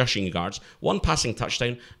 100 rushing yards, 1 passing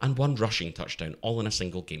touchdown, and 1 rushing touchdown, all in a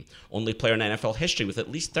single game. Only player in NFL NFL history with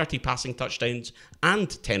at least 30 passing touchdowns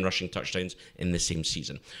and 10 rushing touchdowns in the same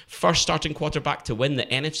season. First starting quarterback to win the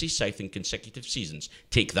NFC South in consecutive seasons.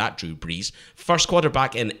 Take that, Drew Brees. First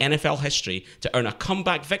quarterback in NFL history to earn a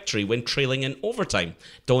comeback victory when trailing in overtime.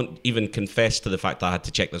 Don't even confess to the fact that I had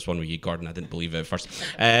to check this one with you, Gordon. I didn't believe it at first.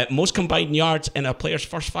 Most combined yards in a player's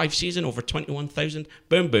first 5 seasons, over 21,000.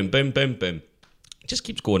 Boom, boom, boom, boom, boom. It just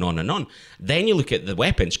keeps going on and on. Then you look at the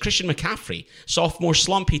weapons. Christian McCaffrey, sophomore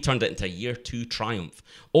slump, he turned it into a year 2 triumph.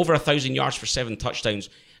 Over 1,000 yards for 7 touchdowns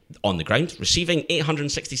on the ground, receiving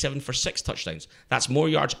 867 for 6 touchdowns. That's more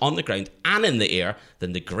yards on the ground and in the air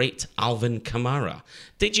than the great Alvin Kamara.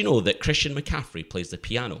 Did you know that Christian McCaffrey plays the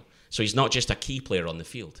piano? So he's not just a key player on the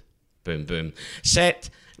field. Boom, boom. Set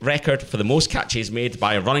record for the most catches made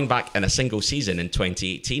by a running back in a single season in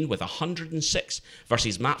 2018 with 106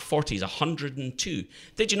 versus Matt Forte's 102.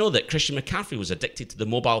 Did you know that Christian McCaffrey was addicted to the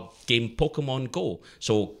mobile game Pokemon Go?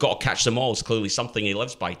 So got to catch them all is clearly something he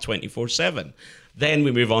lives by 24/7. Then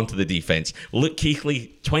we move on to the defense. Luke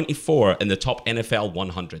Kuechly, 24 in the top NFL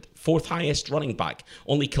 100. 4th highest running back.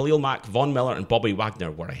 Only Khalil Mack, Von Miller and Bobby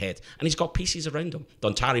Wagner were ahead. And he's got pieces around him.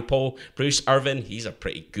 Dontari Poe, Bruce Irvin, he's a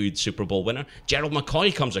pretty good Super Bowl winner. Gerald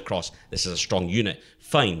McCoy comes across. This is a strong unit.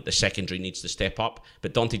 Fine, the secondary needs to step up.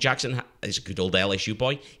 But Dante Jackson is a good old LSU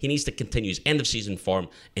boy. He needs to continue his end-of-season form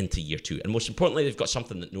into year 2. And most importantly, they've got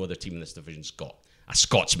something that no other team in this division's got. A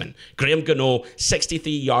Scotsman. Graham Gano,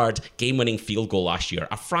 63-yard game-winning field goal last year.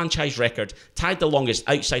 A franchise record, tied the longest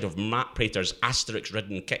outside of Matt Prater's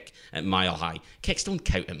asterisk-ridden kick at Mile High. Kicks don't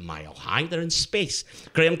count at Mile High, they're in space.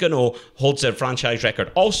 Graham Gano holds the franchise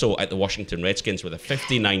record also at the Washington Redskins with a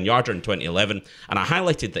 59-yarder in 2011. And I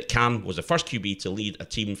highlighted that Cam was the first QB to lead a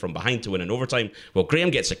team from behind to win in overtime. Well,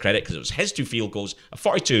 Graham gets the credit because it was his 2 field goals, a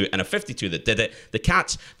 42 and a 52 that did it. The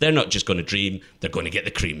Cats, they're not just going to dream, they're going to get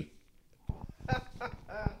the cream.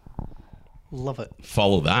 Love it.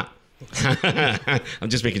 Follow that. I'm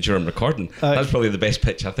just making sure I'm recording. That's probably the best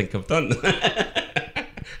pitch I think I've done.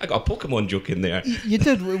 I got a Pokemon joke in there. You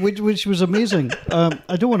did, which was amazing.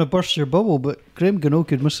 I don't want to burst your bubble, but Graham Gano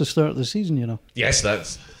could miss the start of the season, you know. Yes,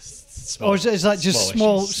 that's small. Or is that just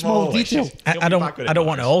small detail? I don't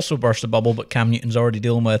want to also burst the bubble, but Cam Newton's already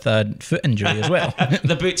dealing with a foot injury as well.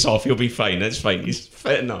 The boot's off, he'll be fine. It's fine. He's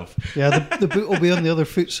fit enough. Yeah, the boot will be on the other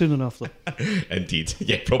foot soon enough, though. Indeed.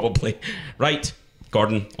 Yeah, probably. Right,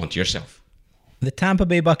 Gordon, onto yourself. The Tampa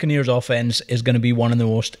Bay Buccaneers offense is going to be one of the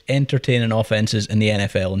most entertaining offenses in the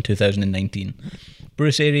NFL in 2019.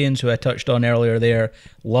 Bruce Arians, who I touched on earlier there,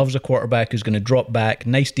 loves a quarterback who's going to drop back,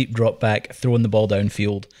 nice deep drop back, throwing the ball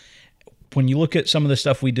downfield. When you look at some of the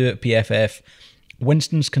stuff we do at PFF,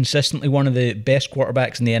 Winston's consistently one of the best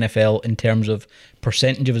quarterbacks in the NFL in terms of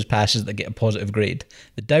percentage of his passes that get a positive grade.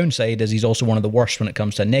 The downside is he's also one of the worst when it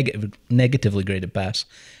comes to a negatively graded pass.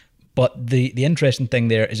 But the interesting thing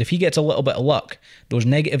there is if he gets a little bit of luck, those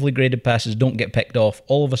negatively graded passes don't get picked off.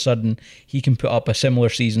 All of a sudden, he can put up a similar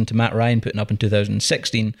season to Matt Ryan putting up in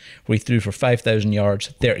 2016, where he threw for 5,000 yards,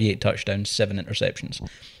 38 touchdowns, 7 interceptions.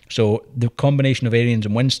 So the combination of Arians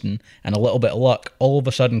and Winston and a little bit of luck all of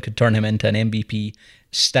a sudden could turn him into an MVP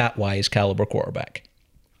stat-wise caliber quarterback.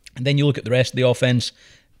 And then you look at the rest of the offense,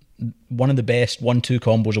 one of the best 1-2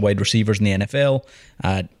 combos of wide receivers in the NFL.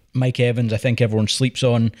 Mike Evans, I think everyone sleeps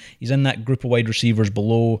on. He's in that group of wide receivers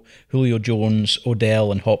below Julio Jones,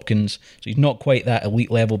 Odell, and Hopkins. So he's not quite that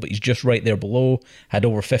elite level, but he's just right there below. Had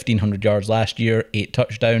over 1,500 yards last year, 8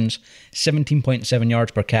 touchdowns, 17.7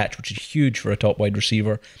 yards per catch, which is huge for a top wide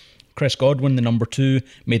receiver. Chris Godwin, the number 2,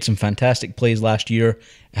 made some fantastic plays last year,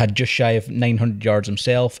 had just shy of 900 yards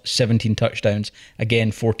himself, 17 touchdowns, again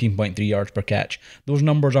 14.3 yards per catch. Those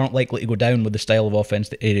numbers aren't likely to go down with the style of offense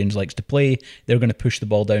that Arians likes to play. They're going to push the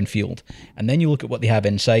ball downfield. And then you look at what they have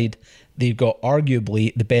inside. They've got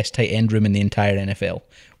arguably the best tight end room in the entire NFL.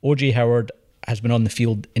 O.J. Howard has been on the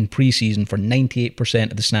field in preseason for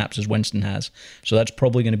 98% of the snaps as Winston has. So that's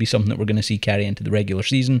probably going to be something that we're going to see carry into the regular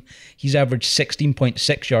season. He's averaged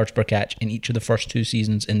 16.6 yards per catch in each of the first 2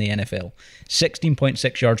 seasons in the NFL.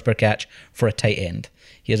 16.6 yards per catch for a tight end.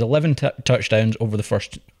 He has 11 touchdowns over his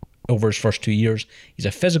first 2 years. He's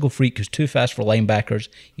a physical freak who's too fast for linebackers.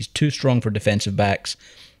 He's too strong for defensive backs.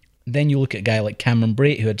 Then you look at a guy like Cameron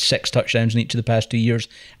Brate, who had 6 touchdowns in each of the past 2 years,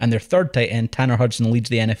 and their third tight end, Tanner Hudson, leads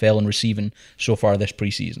the NFL in receiving so far this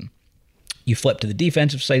preseason. You flip to the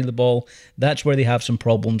defensive side of the ball, that's where they have some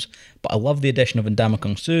problems, but I love the addition of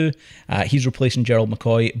Ndamukong Suh. He's replacing Gerald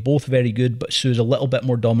McCoy, both very good, but Suh's a little bit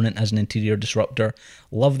more dominant as an interior disruptor.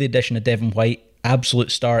 Love the addition of Devin White,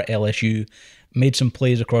 absolute star at LSU. made some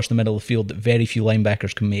plays across the middle of the field that very few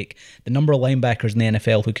linebackers can make. The number of linebackers in the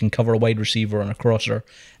NFL who can cover a wide receiver on a crosser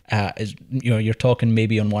is, you're talking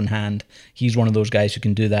maybe on one hand. He's one of those guys who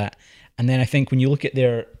can do that. And then I think when you look at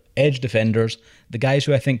their edge defenders, the guys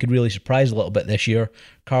who I think could really surprise a little bit this year,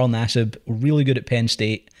 Carl Nassib, really good at Penn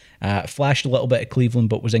State, flashed a little bit at Cleveland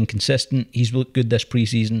but was inconsistent. He's looked good this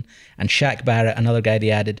preseason. And Shaq Barrett, another guy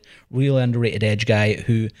they added, really underrated edge guy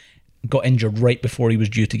who got injured right before he was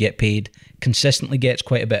due to get paid, consistently gets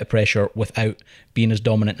quite a bit of pressure without being as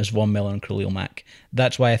dominant as Von Miller and Khalil Mack.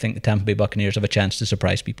 That's why I think the Tampa Bay Buccaneers have a chance to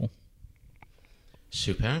surprise people.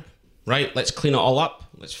 Superb. Right, let's clean it all up.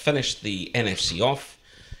 Let's finish the NFC off.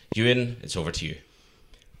 Ewan, it's over to you.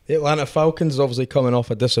 The Atlanta Falcons obviously coming off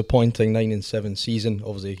a disappointing 9-7 season.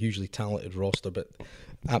 Obviously a hugely talented roster, but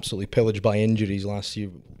absolutely pillaged by injuries last year,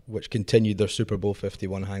 which continued their Super Bowl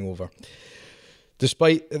 51 hangover.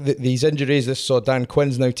 Despite these injuries, this saw Dan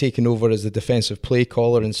Quinn's now taking over as the defensive play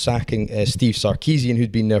caller and sacking Steve Sarkisian,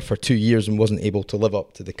 who'd been there for 2 years and wasn't able to live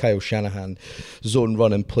up to the Kyle Shanahan zone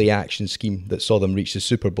run and play action scheme that saw them reach the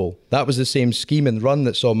Super Bowl. That was the same scheme and run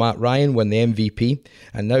that saw Matt Ryan win the MVP,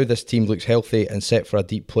 and now this team looks healthy and set for a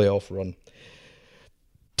deep playoff run.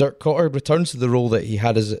 Dirk Koetter returns to the role that he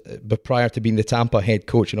had prior to being the Tampa head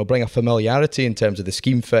coach, and he'll bring a familiarity in terms of the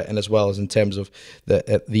scheme fit and as well as in terms of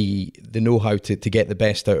the know-how to get the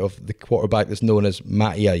best out of the quarterback that's known as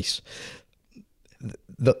Matty Ice.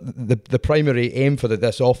 The primary aim for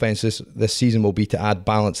this offense this season will be to add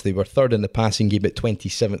balance. They were third in the passing game but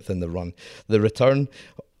 27th in the run. The return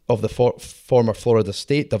of the former Florida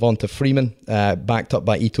State, Devonta Freeman, backed up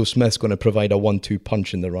by Ito Smith, is going to provide a 1-2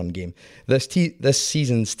 punch in the run game. This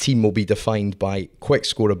season's team will be defined by quick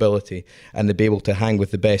scoreability, and they'll be able to hang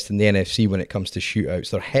with the best in the NFC when it comes to shootouts.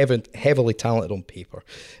 They're heavily talented on paper.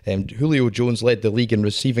 Julio Jones led the league in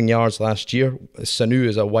receiving yards last year. Sanu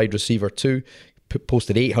is a wide receiver too,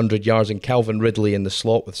 posted 800 yards, and Calvin Ridley in the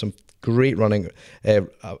slot with some great running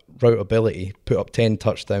route ability, put up 10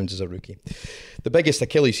 touchdowns as a rookie. The biggest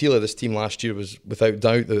Achilles heel of this team last year was, without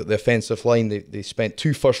doubt, the offensive line. They spent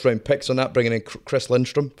 2 first-round picks on that, bringing in Chris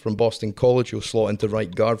Lindstrom from Boston College, who'll slot into right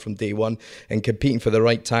guard from day one, and competing for the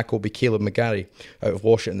right tackle will be Caleb McGarry out of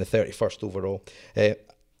Washington, the 31st overall.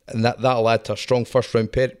 And that'll add to a strong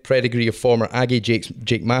first-round pedigree of former Aggie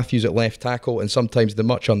Jake Matthews at left tackle, and sometimes the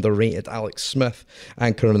much underrated Alex Smith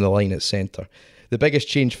anchoring the line at centre. The biggest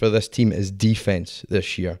change for this team is defence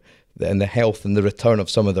this year, and the health and the return of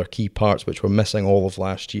some of their key parts, which were missing all of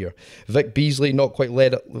last year. Vic Beasley not quite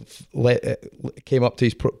came up to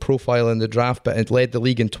his profile in the draft, but had led the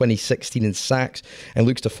league in 2016 in sacks and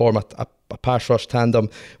looks to form a pass rush tandem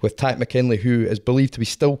with Ty McKinley, who is believed to be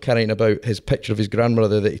still carrying about his picture of his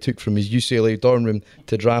grandmother that he took from his UCLA dorm room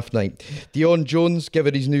to draft night. Deion Jones,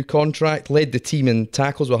 given his new contract, led the team in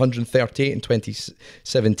tackles with 138 in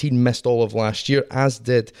 2017, missed all of last year, as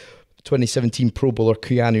did 2017 Pro Bowler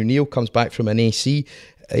Keanu Neal, comes back from an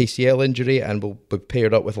ACL injury and will be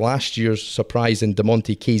paired up with last year's surprise in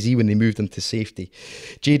DeMonte KZ when they moved him to safety.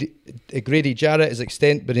 Grady Jarrett has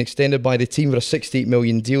been extended by the team for a $68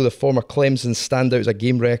 million deal. The former Clemson standout is a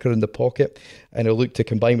game record in the pocket, and he'll look to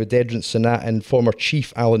combine with Dedrick Senat and former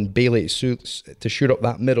Chief Alan Bailey to shoot up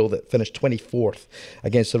that middle that finished 24th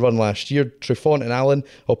against the run last year. Trufant and Allen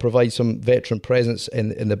will provide some veteran presence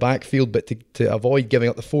in the backfield, but to avoid giving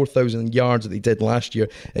up the 4,000 yards that they did last year,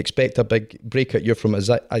 expect a big breakout year from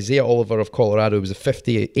Isaiah Oliver of Colorado, who was the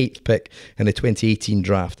 58th pick in the 2018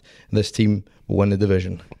 draft. And this team will win the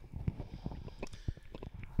division.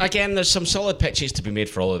 Again, there's some solid pitches to be made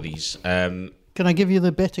for all of these. Can I give you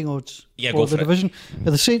the betting odds for the division?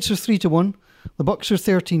 The Saints are 3-1, the Bucks are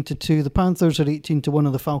 13-2, the Panthers are 18-1,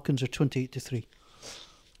 and the Falcons are 28-3.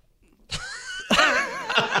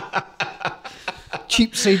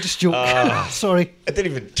 Cheap Saints joke. Sorry. I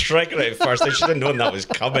didn't even trigger it at first. I should have known that was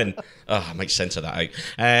coming. I might censor that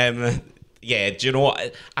out. Do you know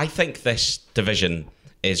what? I think this division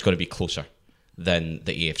is going to be closer than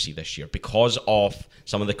the AFC this year because of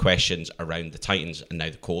some of the questions around the Titans and now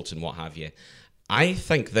the Colts and what have you. I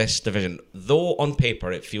think this division, though on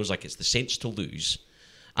paper it feels like it's the Saints to lose,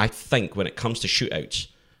 I think when it comes to shootouts,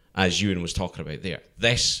 as Ewan was talking about there,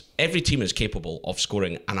 every team is capable of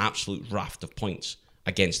scoring an absolute raft of points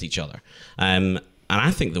against each other. And I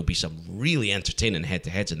think there'll be some really entertaining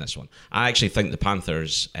head-to-heads in this one. I actually think the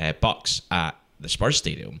Panthers Bucks at the Spurs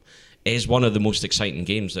Stadium is one of the most exciting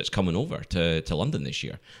games that's coming over to London this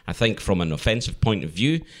year. I think from an offensive point of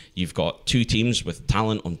view, you've got two teams with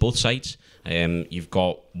talent on both sides. You've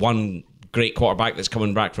got one great quarterback that's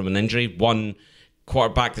coming back from an injury, one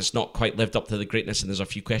quarterback that's not quite lived up to the greatness, and there's a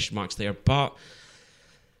few question marks there. But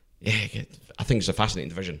yeah, I think it's a fascinating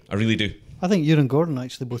division. I really do. I think you and Gordon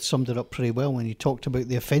actually both summed it up pretty well when you talked about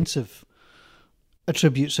the offensive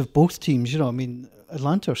attributes of both teams. I mean,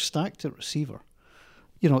 Atlanta are stacked at receiver.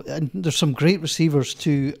 And there's some great receivers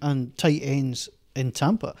too, and tight ends in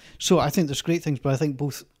Tampa. So I think there's great things, but I think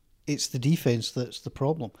it's the defense that's the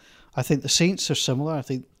problem. I think the Saints are similar. I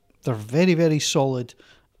think they're very, very solid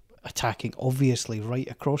attacking, obviously, right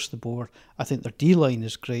across the board. I think their D-line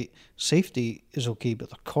is great. Safety is okay,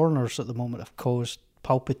 but their corners at the moment have caused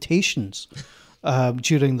palpitations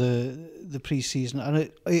during the pre-season. And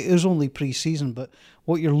it is only pre-season, but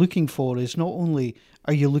what you're looking for is not only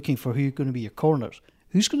are you looking for who's going to be your corners,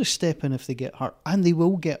 who's going to step in if they get hurt, and they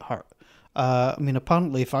will get hurt. I mean,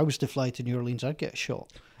 apparently, if I was to fly to New Orleans, I'd get a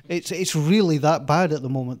shot. It's really that bad at the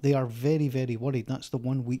moment. They are very, very worried. That's the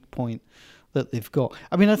one weak point that they've got.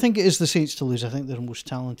 I mean, I think it is the Saints to lose. I think they're the most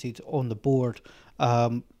talented on the board.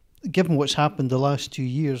 Given what's happened the last 2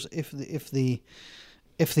 years, if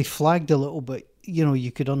they flagged a little bit,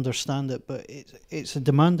 you could understand it. But it's a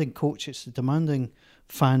demanding coach. It's a demanding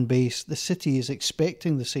fan base. The city is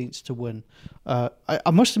expecting the Saints to win.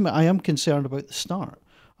 I must admit, I am concerned about the start.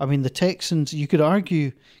 I mean, the Texans, you could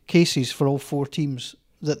argue cases for all four teams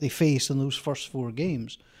that they face in those first four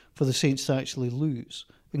games for the Saints to actually lose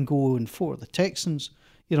and go 0-4. The Texans,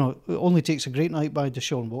 it only takes a great night by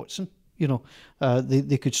Deshaun Watson.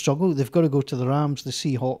 They could struggle. They've got to go to the Rams, the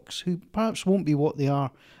Seahawks, who perhaps won't be what they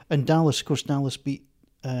are, and Dallas. Of course, Dallas beat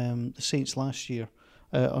the Saints last year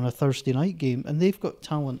on a Thursday night game, and they've got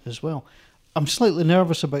talent as well. I'm slightly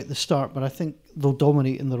nervous about the start, but I think they'll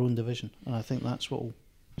dominate in their own division, and I think that's what will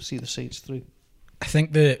see the Saints through. I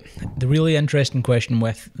think the really interesting question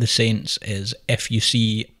with the Saints is if you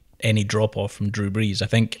see any drop-off from Drew Brees. I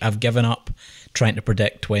think I've given up trying to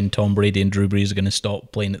predict when Tom Brady and Drew Brees are going to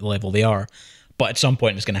stop playing at the level they are, but at some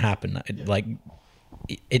point it's going to happen.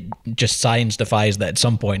 It just science defies that at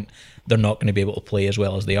some point they're not going to be able to play as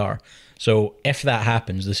well as they are. So if that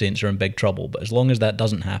happens, the Saints are in big trouble. But as long as that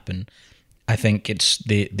doesn't happen, I think it's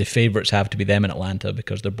the favourites have to be them in Atlanta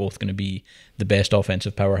because they're both going to be the best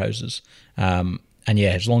offensive powerhouses. And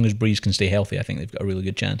yeah, as long as Brees can stay healthy, I think they've got a really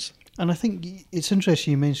good chance. And I think it's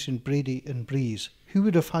interesting you mentioned Brady and Brees. Who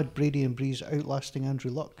would have had Brady and Brees outlasting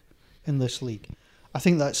Andrew Luck in this league? I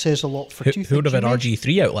think that says a lot for two things. Who would have had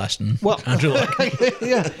RG3 outlasting Andrew Luck?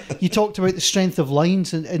 Yeah, you talked about the strength of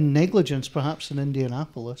lines and negligence perhaps in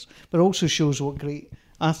Indianapolis, but it also shows what great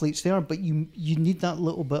athletes they are. But you need that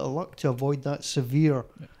little bit of luck to avoid that severe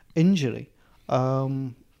injury.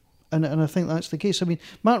 And I think that's the case. I mean,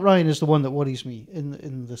 Matt Ryan is the one that worries me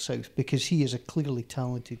in the South because he is a clearly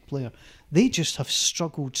talented player. They just have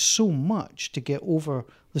struggled so much to get over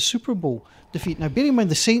the Super Bowl defeat. Now, bearing in mind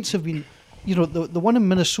the Saints have been, the one in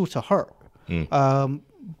Minnesota hurt.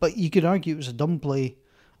 But you could argue it was a dumb play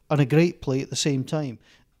and a great play at the same time.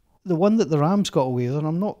 The one that the Rams got away with, and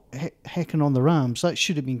I'm not hecking on the Rams, that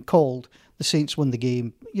should have been called. The Saints win the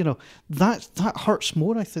game. That hurts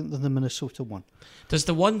more, I think, than the Minnesota one. Does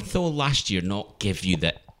the one, though, last year not give you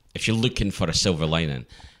that, if you're looking for a silver lining,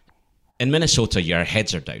 in Minnesota, your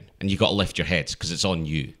heads are down and you've got to lift your heads because it's on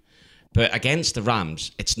you. But against the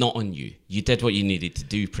Rams, it's not on you. You did what you needed to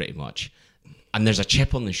do pretty much. And there's a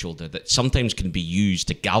chip on the shoulder that sometimes can be used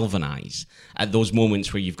to galvanise at those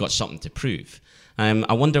moments where you've got something to prove.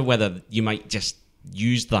 I wonder whether you might just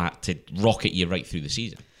use that to rocket you right through the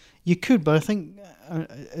season. You could, but I think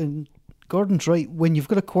and Gordon's right. When you've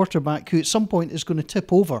got a quarterback who at some point is going to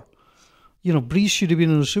tip over, Brees should have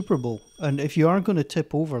been in the Super Bowl. And if you are going to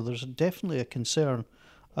tip over, there's definitely a concern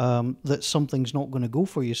that something's not going to go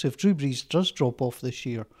for you. So if Drew Brees does drop off this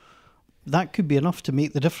year, that could be enough to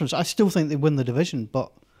make the difference. I still think they win the division,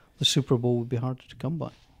 but the Super Bowl would be harder to come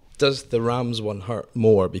by. Does the Rams one hurt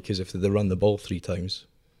more because if they run the ball 3 times,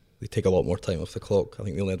 they take a lot more time off the clock? I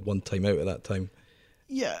think they only had 1 time out at that time.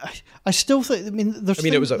 Yeah, I still think.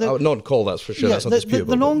 It was a non-call. That's for sure. Yeah, that's not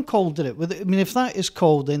disputable. The non-call did it. If that is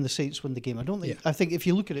called, then the Saints win the game. I don't think. Yeah. I think if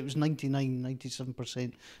you look at it, it was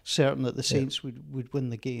 97% certain that the Saints would win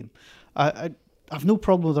the game. I have no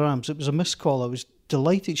problem with the Rams. It was a missed call. I was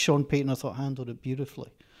delighted. Sean Payton, I thought, handled it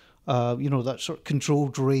beautifully. That sort of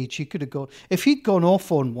controlled rage. He could have gone. If he'd gone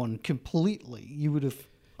off on one completely, you would have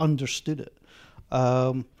understood it.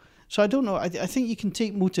 So I don't know. I think you can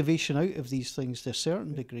take motivation out of these things to a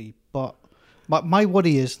certain degree, but my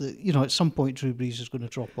worry is that at some point Drew Brees is going to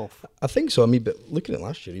drop off. I think so. But looking at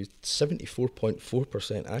last year, he was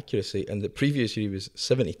 74.4% accuracy, and the previous year he was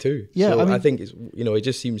 72. Yeah, so I think it's it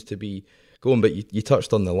just seems to be going. But you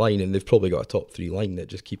touched on the line, and they've probably got a top 3 line that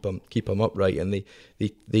just keep them upright, and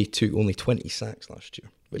they took only 20 sacks last year,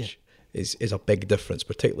 which is a big difference,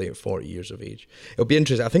 particularly at 40 years of age. It'll be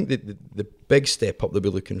interesting. I think the big step up they'll be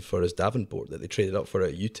looking for is Davenport, that they traded up for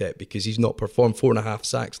at UTEP, because he's not performed 4.5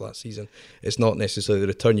 sacks last season. It's not necessarily the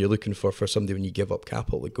return you're looking for somebody when you give up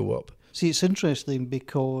capital to go up. See, it's interesting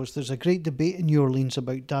because there's a great debate in New Orleans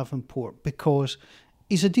about Davenport, because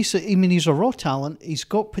he's he's a raw talent, he's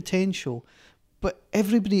got potential, but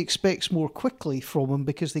everybody expects more quickly from him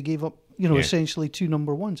because they gave up, essentially 2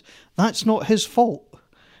 number ones. That's not his fault.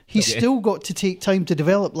 He's still got to take time to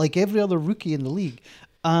develop like every other rookie in the league.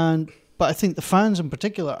 But I think the fans in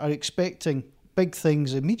particular are expecting big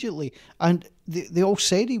things immediately. And they all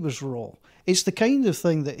said he was raw. It's the kind of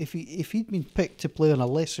thing that if he'd been picked to play on a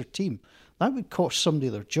lesser team, that would cost somebody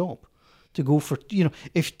their job to go for,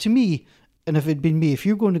 if it'd been me, if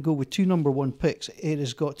you're going to go with 2 number 1 picks, it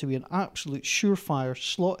has got to be an absolute surefire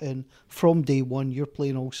slot in from day one. You're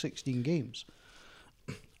playing all 16 games.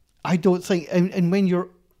 I don't think, and when you're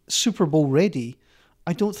Super Bowl ready,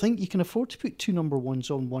 I don't think you can afford to put 2 number 1s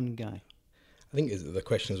on one guy. I think the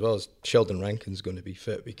question as well is Sheldon Rankin's going to be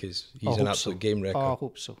fit, because he's an absolute game wrecker. I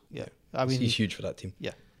hope so, yeah. I mean, he's huge for that team.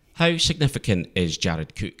 Yeah. How significant is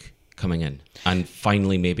Jared Cook coming in and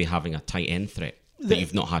finally maybe having a tight end threat that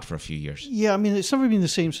you've not had for a few years? Yeah, I mean, it's never been the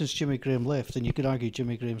same since Jimmy Graham left, and you could argue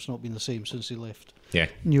Jimmy Graham's not been the same since he left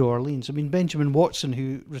New Orleans. I mean, Benjamin Watson,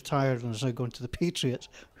 who retired and has now gone to the Patriots,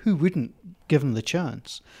 who wouldn't give him the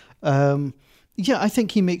chance? I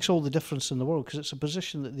think he makes all the difference in the world, because it's a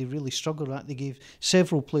position that they really struggled at. They gave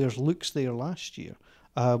several players looks there last year.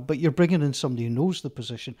 But you're bringing in somebody who knows the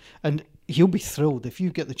position, and he'll be thrilled. If you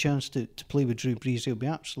get the chance to play with Drew Brees, he'll be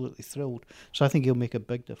absolutely thrilled. So I think he'll make a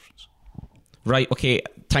big difference. Right, okay,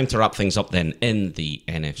 time to wrap things up then in the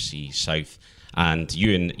NFC South. And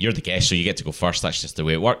Ewan, you're the guest, so you get to go first. That's just the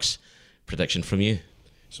way it works. Prediction from you?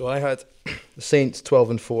 So I had the Saints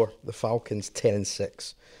 12-4, the Falcons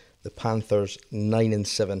 10-6, the Panthers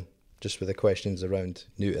 9-7, just with the questions around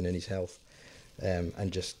Newton and his health.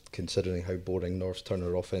 And just considering how boring North's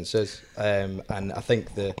Turner offense is. And I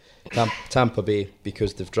think the Tampa Bay,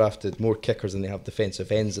 because they've drafted more kickers than they have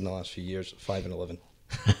defensive ends in the last few years, 5-11.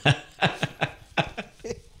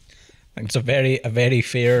 I think it's a very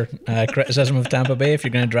fair criticism of Tampa Bay. If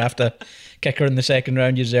you're going to draft a kicker in the second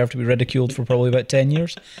round, you deserve to be ridiculed for probably about 10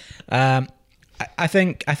 years. I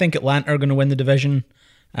think Atlanta are going to win the division.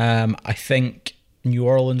 I think New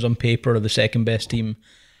Orleans on paper are the second best team.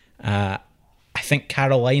 I think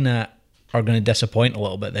Carolina are going to disappoint a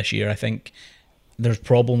little bit this year. I think there's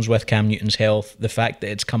problems with Cam Newton's health. The fact that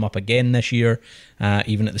it's come up again this year,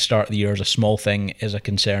 even at the start of the year as a small thing, is a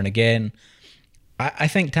concern again. I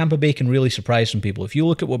think Tampa Bay can really surprise some people. If you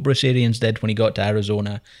look at what Bruce Arians did when he got to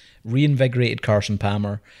Arizona, reinvigorated Carson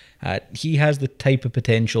Palmer, he has the type of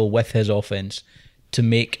potential with his offense to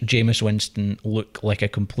make Jameis Winston look like a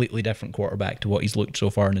completely different quarterback to what he's looked so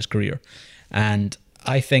far in his career. And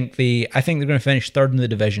I think they're going to finish third in the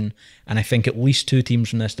division, and I think at least 2 teams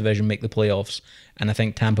from this division make the playoffs. And I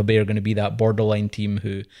think Tampa Bay are going to be that borderline team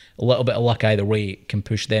who, a little bit of luck either way, can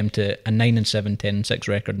push them to a 9-7, 10-6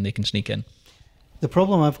 record, and they can sneak in. The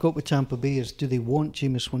problem I've got with Tampa Bay is, do they want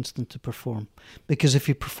Jameis Winston to perform? Because if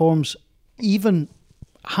he performs even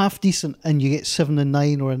half decent and you get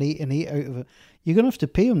 7-9 or an 8-8 out of it, you're going to have to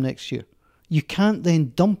pay him next year. You can't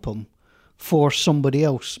then dump him for somebody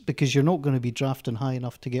else, because you're not going to be drafting high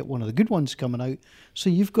enough to get one of the good ones coming out. So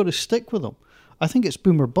you've got to stick with him. I think it's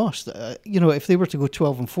boom or bust. If they were to go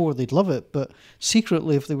 12-4, they'd love it. But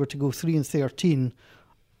secretly, if they were to go 3-13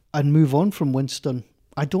 and move on from Winston,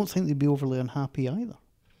 I don't think they'd be overly unhappy either.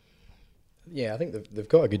 Yeah, I think they've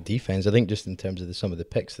got a good defense. I think just in terms of some of the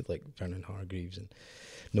picks that, like Vernon Hargreaves and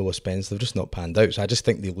Noah Spence, they've just not panned out. So I just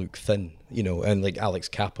think they look thin, and like Alex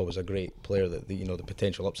Kappa was a great player that the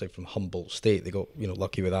potential upside from Humboldt State. They got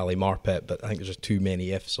lucky with Ali Marpet, but I think there's just too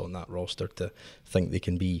many ifs on that roster to think they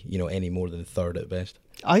can be any more than third at best.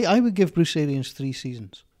 I would give Bruce Arians 3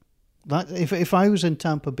 seasons. That if I was in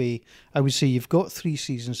Tampa Bay, I would say you've got 3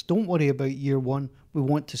 seasons. Don't worry about year 1. We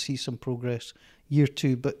want to see some progress. Year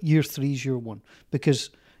 2, but year 3 is year 1, because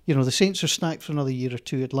the Saints are stacked for another year or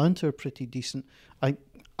 2. Atlanta are pretty decent.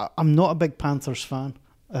 I'm not a big Panthers fan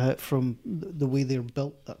from the way they're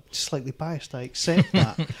built. I'm slightly biased, I accept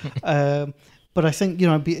that. But I think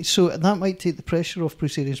so that might take the pressure off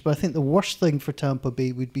Bruce Arians. But I think the worst thing for Tampa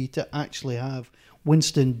Bay would be to actually have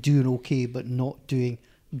Winston doing okay but not doing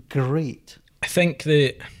great. I think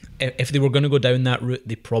if they were going to go down that route,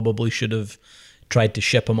 they probably should have tried to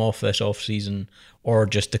ship him off this off-season, or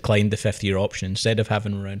just declined the 5th-year option instead of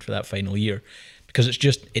having him around for that final year, because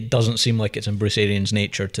it doesn't seem like it's in Bruce Arians'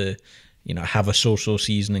 nature to have a so-so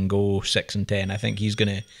season and go 6-10. I think he's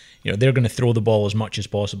going to, they're going to throw the ball as much as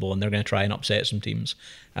possible, and they're going to try and upset some teams.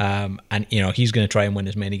 And he's going to try and win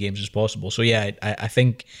as many games as possible. So yeah, I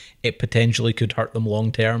think it potentially could hurt them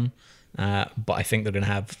long term. But I think they're going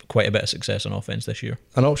to have quite a bit of success on offense this year.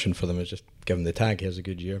 An option for them is just give him the tag. Here's a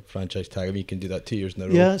good year, franchise tag. I mean, you can do that 2 years in a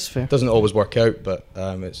row. Yeah, that's fair. Doesn't always work out, but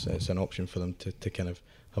it's an option for them to kind of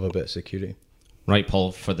have a bit of security. Right,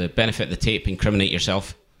 Paul, for the benefit of the tape, incriminate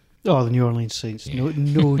yourself. Oh, the New Orleans Saints,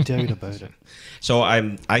 no doubt about it. So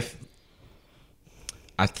I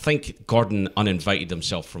think Gordon uninvited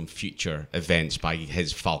himself from future events by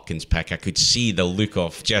his Falcons pick. I could see the look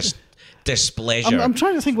of just displeasure. I'm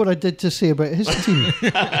trying to think what I did to say about his team.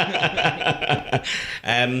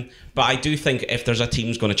 But I do think if there's a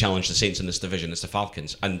team's going to challenge the Saints in this division, it's the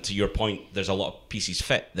Falcons. And to your point, there's a lot of pieces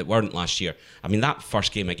fit that weren't last year. I mean, that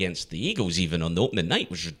first game against the Eagles, even on the opening night,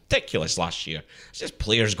 was ridiculous last year. It's just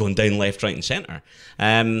players going down left, right and centre.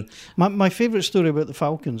 My favourite story about the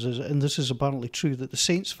Falcons is, and this is apparently true, that the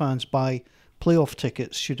Saints fans buy playoff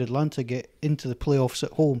tickets should Atlanta get into the playoffs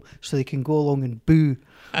at home so they can go along and boo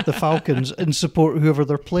the Falcons and support whoever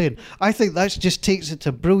they're playing. I think that just takes it to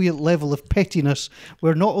a brilliant level of pettiness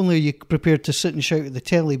where not only are you prepared to sit and shout at the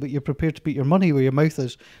telly, but you're prepared to put your money where your mouth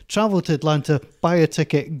is. Travel to Atlanta, buy a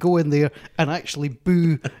ticket, go in there and actually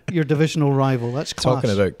boo your divisional rival. That's class.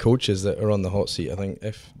 Talking about coaches that are on the hot seat, I think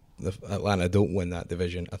if Atlanta don't win that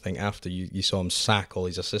division, I think after you saw him sack all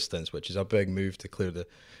his assistants, which is a big move to clear the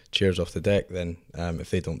chairs off the deck, then if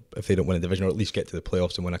they don't win a division or at least get to the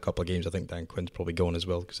playoffs and win a couple of games, I think Dan Quinn's probably going as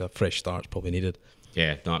well because a fresh start's probably needed.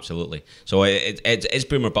 Yeah, no, absolutely. So it's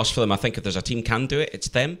boom or bust for them. I think if there's a team can do it, it's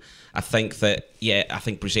them. I think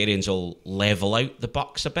Bruce Arians will level out the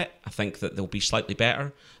Bucks a bit. I think that they'll be slightly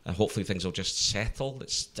better. Hopefully things will just settle. It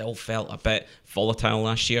still felt a bit volatile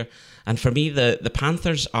last year. And for me, the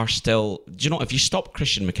Panthers are still... Do you know, if you stop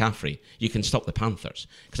Christian McCaffrey, you can stop the Panthers.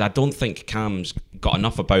 Because I don't think Cam's got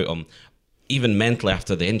enough about him, even mentally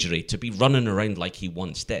after the injury, to be running around like he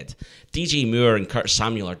once did. DJ Moore and Curtis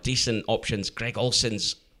Samuel are decent options. Greg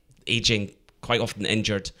Olsen's aging, quite often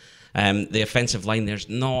injured. The offensive line there's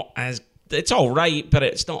not as... It's all right, but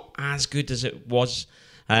it's not as good as it was.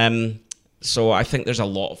 So I think there's a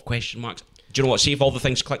lot of question marks. Do you know what? See if all the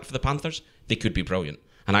things clicked for the Panthers, they could be brilliant.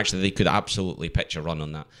 And actually, they could absolutely pitch a run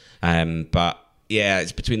on that. But yeah,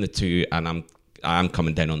 it's between the two, and I'm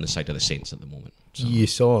coming down on the side of the Saints at the moment. So. You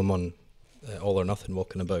saw him on All or Nothing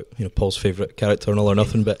walking about, Paul's favourite character on All or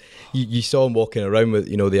Nothing, but you saw him walking around with,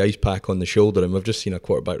 the ice pack on the shoulder, and we've just seen a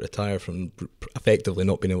quarterback retire from effectively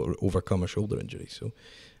not being able to overcome a shoulder injury. So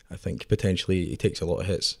I think potentially he takes a lot of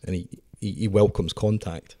hits, and he welcomes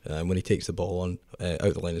contact when he takes the ball on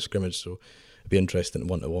out the line of scrimmage. So it'd be interesting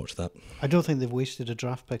to watch that. I don't think they've wasted a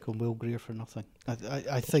draft pick on Will Grier for nothing.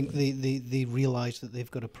 I think they realise that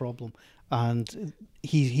they've got a problem, and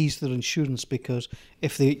he's their insurance, because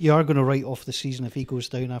if you are going to write off the season if he goes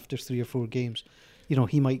down after 3 or 4 games,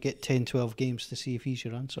 he might get 10, 12 games to see if he's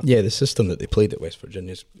your answer. Yeah, the system that they played at West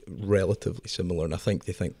Virginia is relatively similar, and I think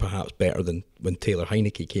they think perhaps better than when Taylor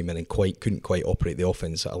Heineke came in and couldn't quite operate the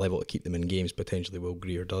offense at a level to keep them in games. Potentially Will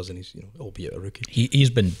Grier does, and he's albeit a rookie. He's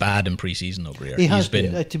been bad in pre-season, though, Grier. He has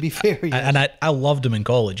been, to be fair. And I loved him in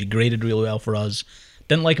college. He graded really well for us.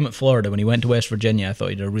 Didn't like him at Florida. When he went to West Virginia, I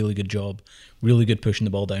thought he did a really good job, really good pushing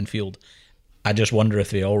the ball downfield. I just wonder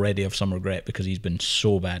if they already have some regret because he's been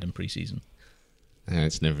so bad in pre-season.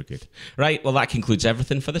 It's never good. Right, well, that concludes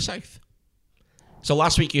everything for the South. So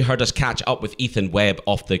last week you heard us catch up with Ethan Webb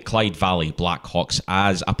of the Clyde Valley Blackhawks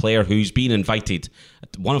as a player who's been invited,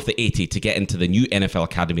 one of the 80, to get into the new NFL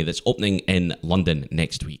Academy that's opening in London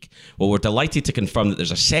next week. Well, we're delighted to confirm that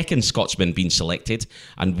there's a second Scotsman being selected,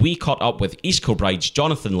 and we caught up with East Kilbride's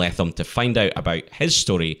Jonathan Letham to find out about his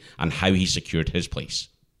story and how he secured his place.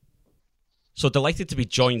 So delighted to be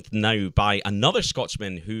joined now by another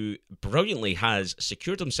Scotsman who brilliantly has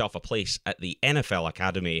secured himself a place at the NFL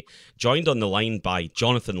Academy, joined on the line by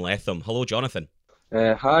Jonathan Letham. Hello, Jonathan.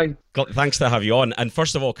 Hi. Thanks to have you on. And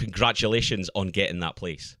first of all, congratulations on getting that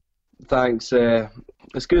place. Thanks.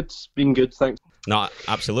 It's good. It's been good. Thanks. No,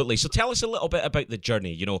 absolutely. So tell us a little bit about the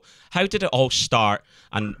journey. How did it all start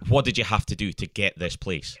and what did you have to do to get this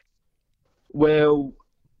place? Well,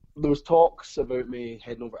 there was talks about me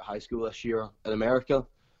heading over to high school this year in America,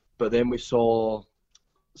 but then we saw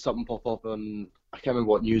something pop up on, I can't remember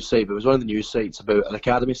what news site, but it was one of the news sites about an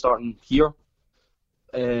academy starting here.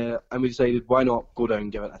 And we decided, why not go down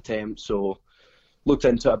and give it an attempt? So looked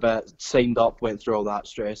into it a bit, signed up, went through all that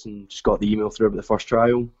stress, and just got the email through about the first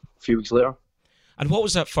trial a few weeks later. And what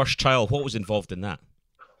was that first trial? What was involved in that?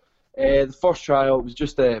 The first trial was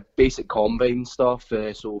just basic combine stuff,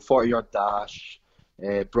 so 40-yard dash,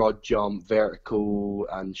 broad jump, vertical,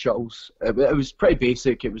 and shuttles. It was pretty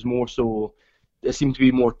basic. It was more so, it seemed to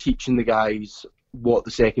be more teaching the guys what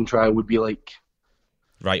the second trial would be like.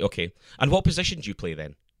 Right, okay. And what position do you play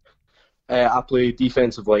then? I play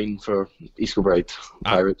defensive line for East Kilbride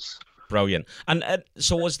Pirates. Brilliant. And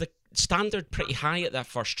so was the standard pretty high at that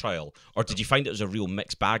first trial, or did you find it was a real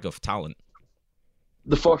mixed bag of talent?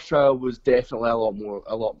 The first trial was definitely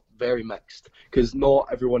very mixed, because not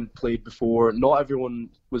everyone played before, not everyone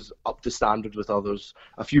was up to standard with others.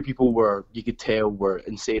 A few people you could tell, were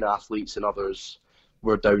insane athletes, and others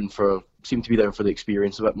seemed to be down for the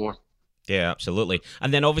experience a bit more. Yeah, absolutely.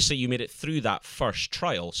 And then obviously you made it through that first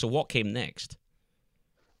trial, so what came next?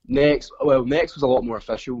 Next was a lot more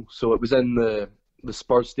official, so it was in the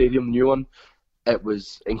Spurs Stadium, the new one. It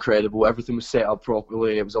was incredible. Everything was set up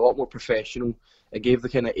properly. It was a lot more professional. It gave the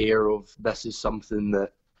kind of air of, this is something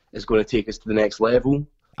that is going to take us to the next level.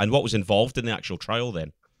 And what was involved in the actual trial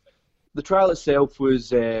then? The trial itself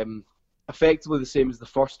was effectively the same as the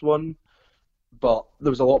first one, but there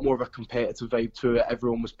was a lot more of a competitive vibe to it.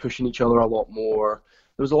 Everyone was pushing each other a lot more.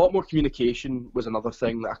 There was a lot more communication, was another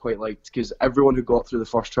thing that I quite liked, because everyone who got through the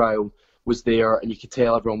first trial was there, and you could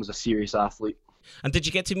tell everyone was a serious athlete. And did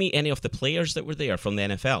you get to meet any of the players that were there from the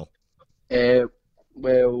NFL?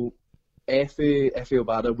 Well, Efe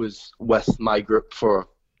Obada was with my group for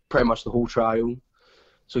pretty much the whole trial.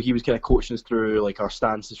 So he was kind of coaching us through like our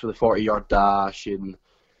stances for the 40-yard dash, and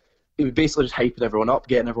he was basically just hyping everyone up,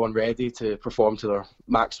 getting everyone ready to perform to their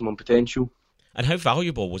maximum potential. And how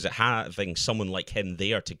valuable was it having someone like him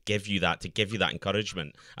there to give you that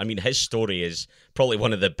encouragement? I mean, his story is probably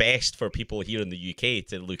one of the best for people here in the UK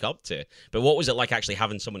to look up to. But what was it like actually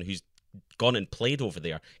having someone who's gone and played over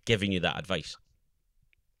there giving you that advice?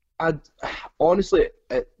 Honestly,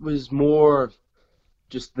 it was more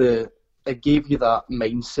just it gave you that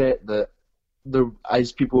mindset that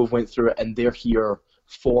as people have went through it and they're here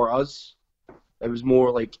for us. It was more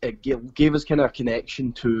like it gave us kind of a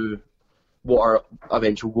connection to what our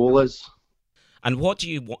eventual goal is. And what do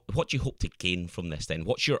you hope to gain from this then?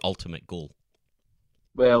 What's your ultimate goal?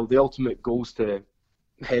 Well, the ultimate goal is to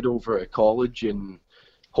head over to college and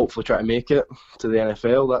hopefully try to make it to the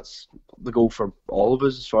NFL. That's the goal for all of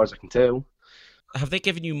us, as far as I can tell. Have they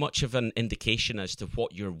given you much of an indication as to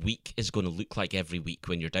what your week is going to look like every week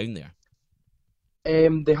when you're down there?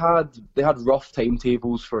 They had rough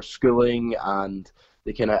timetables for schooling, and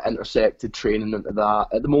they kind of intersected training into that.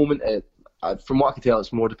 At the moment, from what I can tell,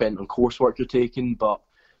 it's more dependent on coursework you're taking, but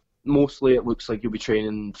mostly it looks like you'll be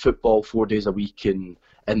training football 4 days a week and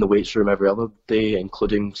in the weights room every other day,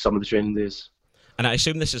 including some of the training days. And I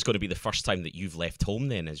assume this is going to be the first time that you've left home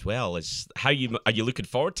then as well. Are you looking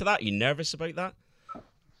forward to that? Are you nervous about that?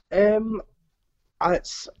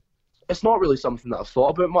 It's not really something that I've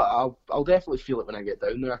thought about. I'll definitely feel it when I get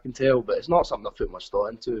down there, I can tell, but it's not something I've put much thought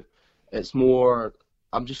into. It's more,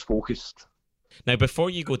 I'm just focused. Now, before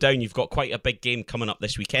you go down, you've got quite a big game coming up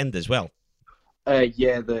this weekend as well.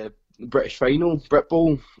 Yeah, the British final, Brit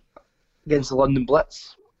Bowl, against the London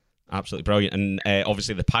Blitz. Absolutely brilliant. And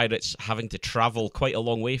obviously the Pirates having to travel quite a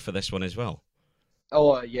long way for this one as well.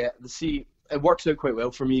 Oh, yeah. It works out quite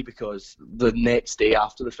well for me because the next day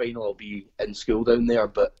after the final I'll be in school down there,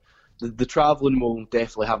 but the travelling will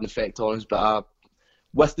definitely have an effect on us. But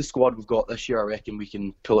with the squad we've got this year, I reckon we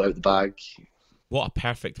can pull it out the bag. What a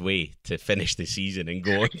perfect way to finish the season and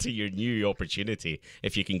go on to your new opportunity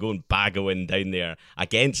if you can go and bag a win down there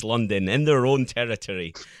against London in their own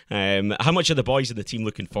territory. How much are the boys in the team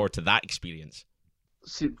looking forward to that experience?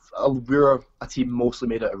 See, we're a team mostly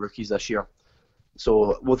made out of rookies this year.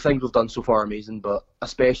 So the things we've done so far are amazing, but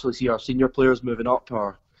especially see our senior players moving up,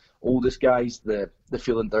 our oldest guys, they're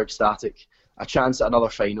feeling they're ecstatic. A chance at another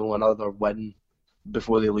final, another win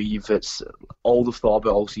before they leave. It's all they've thought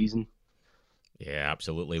about all season. Yeah,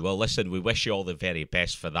 absolutely. Well, listen, we wish you all the very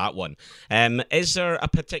best for that one. Is there a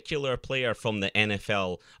particular player from the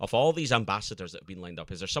NFL, of all these ambassadors that have been lined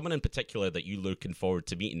up, is there someone in particular that you're looking forward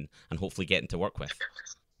to meeting and hopefully getting to work with?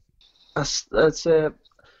 It's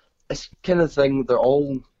kind of thing. They've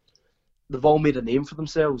all made a name for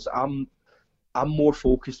themselves. I'm more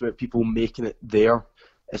focused about people making it there.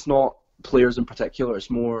 It's not players in particular. It's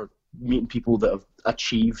more meeting people that have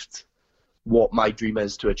achieved what my dream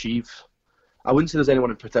is to achieve. I wouldn't say there's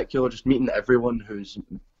anyone in particular. Just meeting everyone who's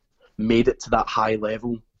made it to that high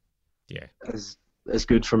level. Yeah, is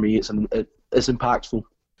good for me. It's impactful.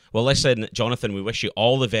 Well, listen, Jonathan, we wish you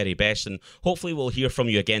all the very best, and hopefully we'll hear from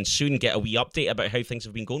you again soon, get a wee update about how things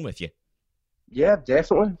have been going with you. Yeah,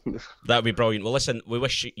 definitely. That'd be brilliant. Well, listen, we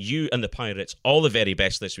wish you and the Pirates all the very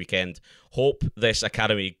best this weekend. Hope this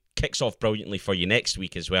academy kicks off brilliantly for you next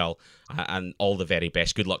week as well, and all the very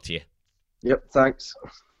best. Good luck to you. Yep, thanks.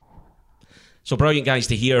 So brilliant, guys,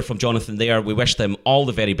 to hear from Jonathan there. We wish them all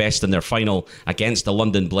the very best in their final against the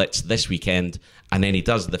London Blitz this weekend. And then he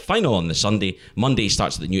does the final on the Sunday. Monday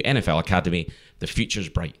starts at the new NFL Academy. The future's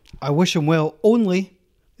bright. I wish him well, only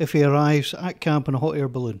if he arrives at camp in a hot air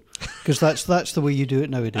balloon, because that's the way you do it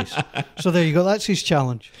nowadays. So there you go. That's his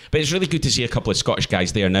challenge. But it's really good to see a couple of Scottish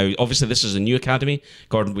guys there now. Obviously, this is a new academy.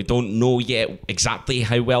 Gordon, we don't know yet exactly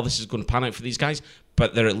how well this is going to pan out for these guys,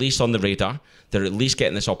 but they're at least on the radar. They're at least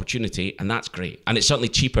getting this opportunity, and that's great. And it's certainly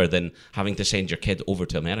cheaper than having to send your kid over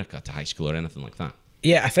to America to high school or anything like that.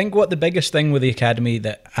 Yeah, I think what the biggest thing with the academy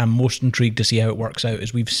that I'm most intrigued to see how it works out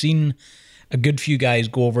is we've seen a good few guys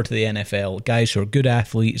go over to the NFL, guys who are good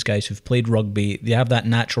athletes, guys who've played rugby, they have that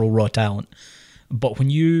natural raw talent. But when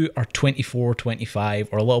you are 24, 25,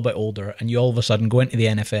 or a little bit older, and you all of a sudden go into the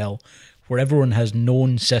NFL, where everyone has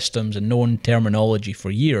known systems and known terminology for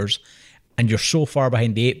years, and you're so far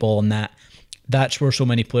behind the eight ball on that, that's where so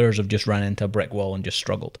many players have just run into a brick wall and just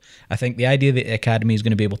struggled. I think the idea that the academy is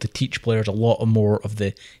going to be able to teach players a lot more of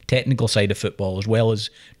the technical side of football, as well as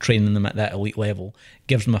training them at that elite level,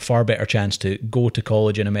 gives them a far better chance to go to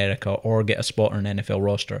college in America or get a spot on an NFL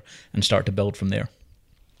roster and start to build from there.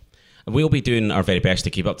 We'll be doing our very best to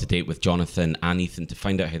keep up to date with Jonathan and Ethan to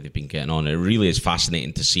find out how they've been getting on. It really is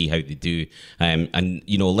fascinating to see how they do. And,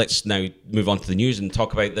 you know, let's now move on to the news and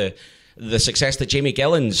talk about the success that Jamie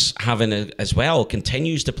Gillen's having as well.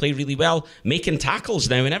 Continues to play really well, making tackles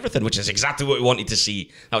now and everything, which is exactly what we wanted to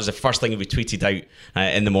see. That was the first thing we tweeted out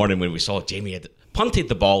in the morning when we saw Jamie had punted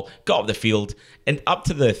the ball, got up the field, and up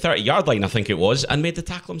to the 30-yard line, I think it was, and made the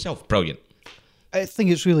tackle himself. Brilliant. I think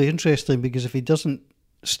it's really interesting because if he doesn't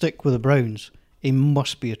stick with the Browns, he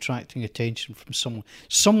must be attracting attention from someone.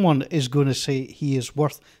 Someone is going to say he is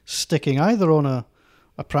worth sticking either on a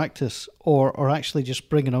practice or actually just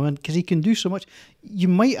bringing him in, because he can do so much. You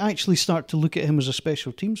might actually start to look at him as a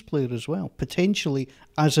special teams player as well, potentially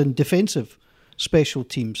as in defensive special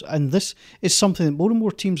teams. And this is something that more and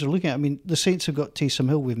more teams are looking at. I mean, the Saints have got Taysom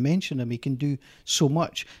Hill. We've mentioned him. He can do so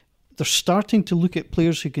much. They're starting to look at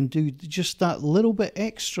players who can do just that little bit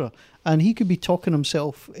extra, and he could be talking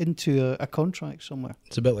himself into a contract somewhere.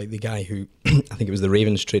 It's a bit like the guy who, I think it was the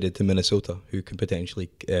Ravens traded to Minnesota, who could potentially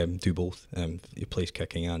do both. He plays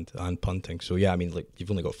kicking and punting. So yeah, I mean, like, you've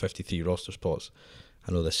only got 53 roster spots.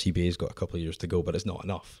 I know the CBA's got a couple of years to go, but it's not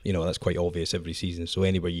enough. You know, that's quite obvious every season. So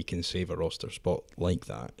anywhere you can save a roster spot like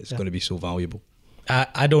that, it's going to be so valuable.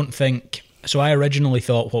 I don't think so. I originally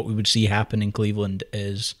thought what we would see happen in Cleveland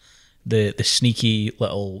is the sneaky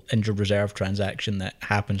little injured reserve transaction that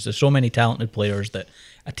happens. There's so many talented players that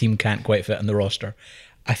a team can't quite fit in the roster.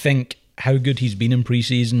 I think how good he's been in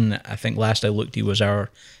preseason, I think last I looked he was our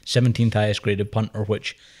 17th highest graded punter,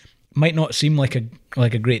 which might not seem like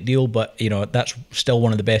a great deal, but you know, that's still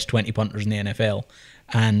one of the best 20 punters in the NFL,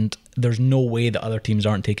 and there's no way that other teams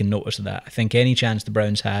aren't taking notice of that. I think any chance the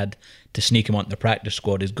Browns had to sneak him onto the practice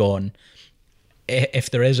squad is gone. If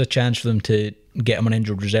there is a chance for them to get him on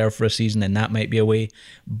injured reserve for a season, then that might be a way.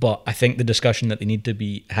 But I think the discussion that they need to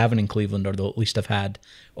be having in Cleveland, or they'll at least have had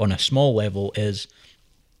on a small level, is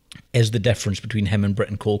the difference between him and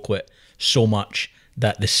Britton Colquitt so much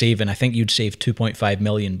that the saving, I think you'd save $2.5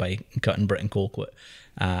 million by cutting Britton Colquitt,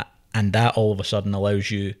 and that all of a sudden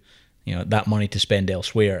allows you, you know, that money to spend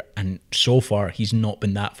elsewhere. And so far, he's not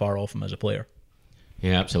been that far off him as a player.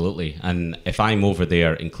 Yeah, absolutely. And if I'm over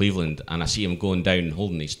there in Cleveland and I see him going down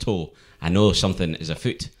holding his toe, I know something is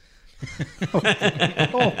afoot.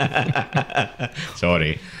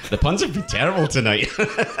 Sorry, the puns have been terrible tonight.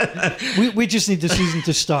 we just need the season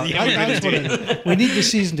to start. Yeah, we need the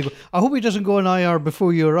season to go. I hope he doesn't go on IR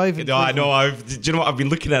before you arrive. No, I know. Do you know what? I've been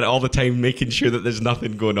looking at it all the time, making sure that there's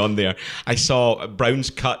nothing going on there. I saw Browns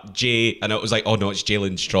cut Jay, and it was like, oh no, it's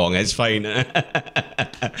Jalen Strong. It's fine.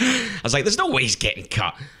 I was like, there's no way he's getting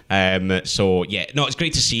cut. So yeah, no, it's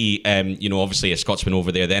great to see. You know, obviously a Scotsman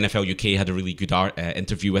over there. The NFL UK had a really good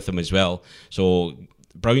interview with him as well. So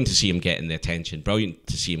brilliant to see him getting the attention. Brilliant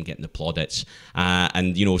to see him getting the plaudits.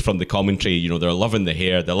 And you know, from the commentary, you know, they're loving the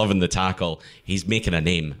hair, they're loving the tackle. He's making a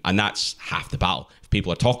name, and that's half the battle. If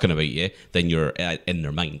people are talking about you, then you're in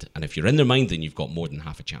their mind, and if you're in their mind, then you've got more than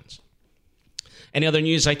half a chance. Any other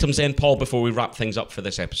news items then, Paul, before we wrap things up for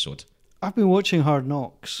this episode? I've been watching Hard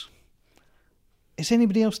Knocks. Is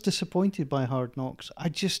anybody else disappointed by Hard Knocks? I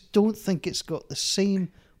just don't think it's got the same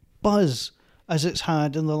buzz as it's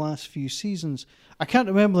had in the last few seasons. I can't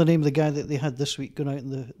remember the name of the guy that they had this week going out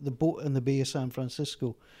in the boat in the Bay of San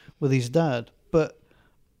Francisco with his dad. but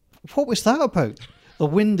what was that about? The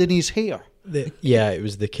wind in his hair. It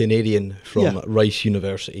was the Canadian from Rice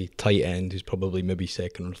University, tight end, who's probably maybe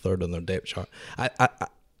second or third on their depth chart.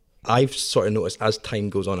 I've sort of noticed as time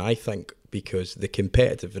goes on, I think, because the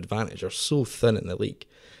competitive advantage are so thin in the league,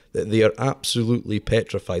 that they are absolutely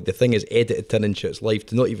petrified. The thing is edited to an inch of its life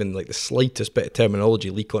to not even like the slightest bit of terminology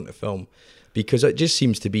leak onto film, because it just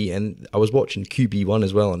seems to be. And I was watching QB1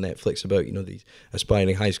 as well on Netflix about these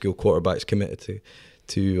aspiring high school quarterbacks committed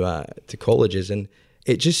to colleges, and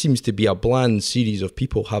it just seems to be a bland series of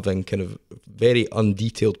people having kind of very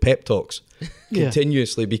undetailed pep talks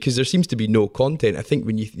continuously, because there seems to be no content. I think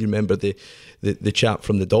when you remember the chap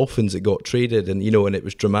from the Dolphins that got traded, and and it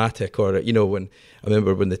was dramatic, or when I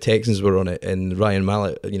remember when the Texans were on it and Ryan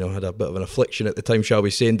Mallett had a bit of an affliction at the time, shall we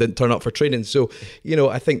say, and didn't turn up for training. So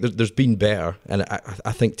I think there's been better, and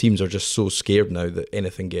I think teams are just so scared now that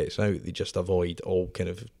anything gets out, they just avoid all kind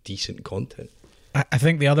of decent content. I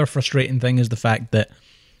think the other frustrating thing is the fact that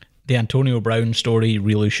the Antonio Brown story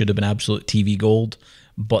really should have been absolute TV gold,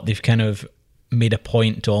 but they've kind of made a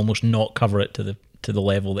point to almost not cover it to the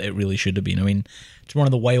level that it really should have been. I mean, it's one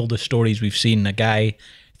of the wildest stories we've seen, a guy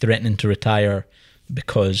threatening to retire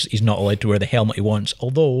because he's not allowed to wear the helmet he wants,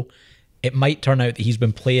 although it might turn out that he's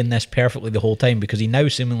been playing this perfectly the whole time, because he now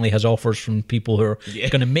seemingly has offers from people who are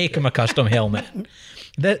going to make him a custom helmet.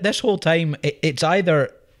 This whole time, it's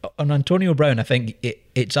either... On Antonio Brown, I think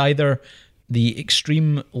it's either the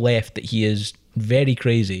extreme left that he is very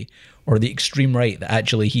crazy, or the extreme right that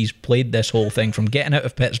actually he's played this whole thing from getting out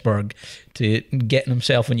of Pittsburgh to getting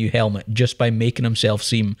himself a new helmet just by making himself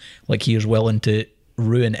seem like he is willing to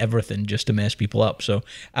ruin everything just to mess people up. So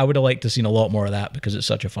I would have liked to have seen a lot more of that, because it's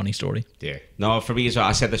such a funny story. Yeah. No, for me as well,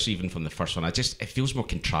 I said this even from the first one, it feels more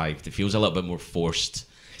contrived. It feels a little bit more forced.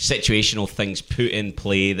 Situational things put in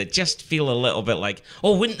play that just feel a little bit like,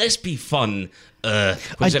 oh, wouldn't this be fun?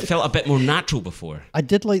 Because it felt a bit more natural before. I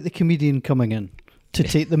did like the comedian coming in to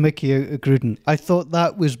take the mickey out of Gruden. I thought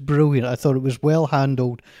that was brilliant. I thought it was well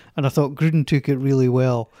handled, and I thought Gruden took it really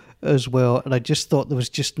well as well. And I just thought there was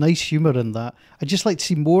just nice humour in that. I'd just like to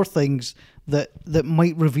see more things that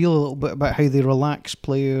might reveal a little bit about how they relax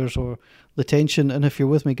players or the tension. And if you're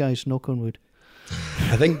with me, guys, knock on wood.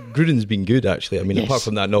 I think Gruden's been good, actually. I mean, apart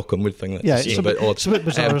from that knock on wood thing, that's a bit odd. It's a bit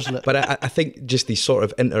bizarre, isn't it? But I think just these sort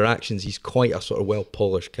of interactions, he's quite a sort of well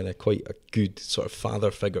polished, kind of quite a good sort of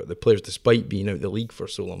father figure. The players, despite being out of the league for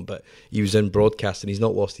so long, but he was in broadcast and he's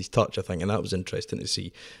not lost his touch, I think, and that was interesting to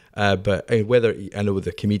see. But whether I know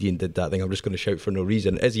the comedian did that thing, I'm just going to shout for no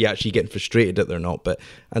reason. Is he actually getting frustrated at it or not? But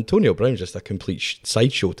Antonio Brown's just a complete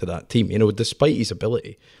sideshow to that team. Despite his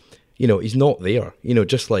ability. He's not there.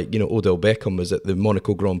 Just like, Odell Beckham was at the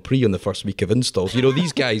Monaco Grand Prix on the first week of installs.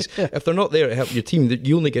 These guys, if they're not there to help your team,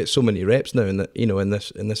 you only get so many reps now. In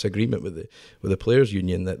this agreement with the players'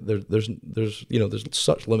 union, that there's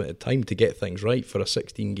such limited time to get things right for a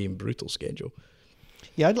 16-game brutal schedule.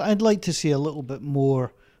 Yeah, I'd like to see a little bit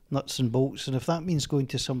more nuts and bolts, and if that means going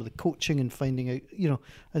to some of the coaching and finding out,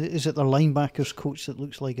 is it their linebackers coach that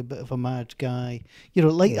looks like a bit of a mad guy?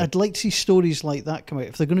 I'd like to see stories like that come out.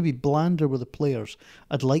 If they're going to be blander with the players,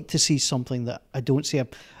 I'd like to see something that I don't see.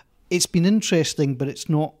 It's been interesting, but it's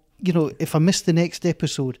not. If I missed the next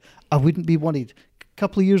episode, I wouldn't be worried. A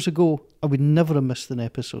couple of years ago, I would never have missed an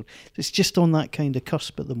episode. It's just on that kind of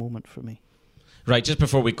cusp at the moment for me. Right, just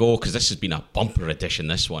before we go, because this has been a bumper edition,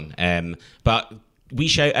 this one, but we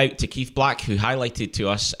shout out to Keith Black, who highlighted to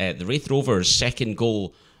us the Wraith Rovers' second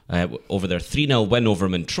goal over their 3-0 win over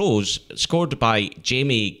Montrose, scored by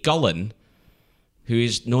Jamie Gullen, who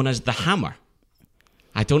is known as the Hammer.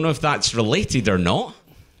 I don't know if that's related or not,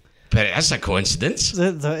 but it is a coincidence.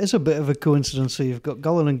 That is a bit of a coincidence. So you've got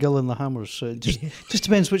Gullen and Gillen, the Hammers. So it just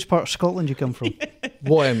depends which part of Scotland you come from.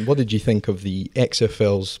 What did you think of the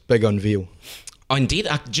XFL's big unveil? Oh, indeed.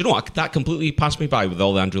 Do you know what? That completely passed me by with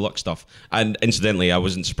all the Andrew Luck stuff. And incidentally, I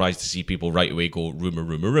wasn't surprised to see people right away go,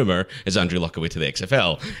 rumour, is Andrew Luck away to the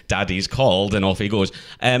XFL? Daddy's called, and off he goes.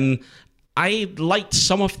 I liked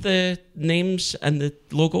some of the names and the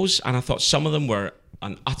logos, and I thought some of them were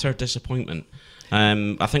an utter disappointment.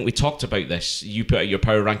 I think we talked about this. You put out your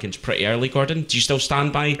power rankings pretty early, Gordon. Do you still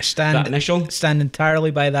stand by that initial? Stand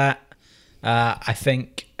entirely by that. I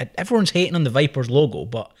think everyone's hating on the Vipers logo,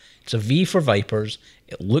 but it's a V for Vipers.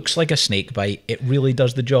 It looks like a snake bite. It really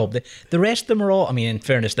does the job. The rest of them are all, I mean, in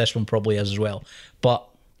fairness, this one probably is as well, but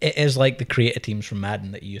it is like the creative teams from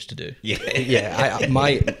Madden that you used to do.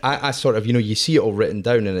 I sort of, you see it all written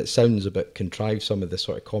down and it sounds a bit contrived, some of the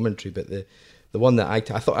sort of commentary, but the one that I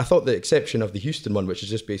thought the exception of the Houston one, which is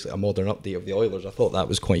just basically a modern update of the Oilers, I thought that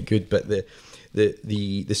was quite good. But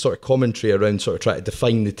the sort of commentary around sort of trying to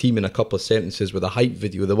define the team in a couple of sentences with a hype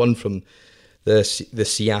video, the one from the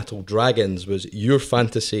Seattle Dragons was your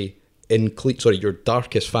fantasy in cleats, sorry, your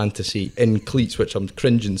darkest fantasy in cleats, which I'm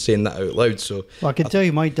cringing saying that out loud. So Well, I can tell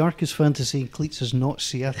you my darkest fantasy in cleats is not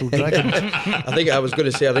Seattle Dragons. I think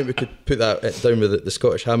we could put that down with the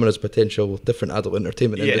Scottish Hammer as potential different adult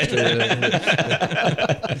entertainment industry.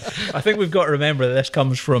 I think we've got to remember that this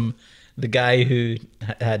comes from the guy who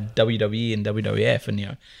had WWE and WWF,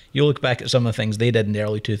 and you look back at some of the things they did in the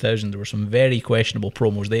early 2000s, there were some very questionable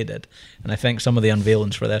promos they did, and I think some of the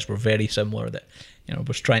unveilings for this were very similar, that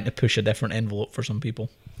was trying to push a different envelope for some people.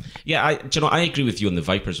 Yeah, I agree with you on the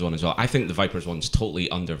Vipers one as well. I think the Vipers one's totally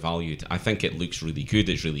undervalued. I think it looks really good.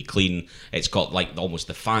 It's really clean. It's got like almost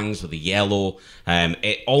the fangs with the yellow.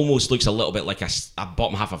 It almost looks a little bit like a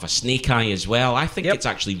bottom half of a snake eye as well. I think it's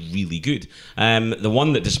actually really good. The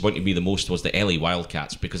one that disappointed me the most was the LA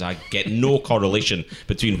Wildcats, because I get no correlation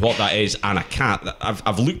between what that is and a cat.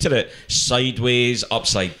 I've looked at it sideways,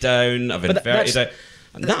 upside down. I've inverted it.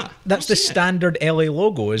 That's the standard LA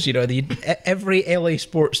logo. Is every LA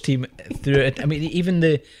sports team through it. I mean, even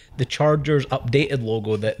the Chargers updated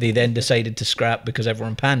logo that they then decided to scrap because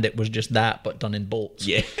everyone panned it was just that, but done in bolts.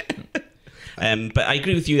 Yeah. But I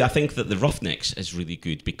agree with you. I think that the Roughnecks is really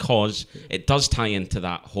good because it does tie into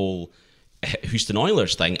that whole Houston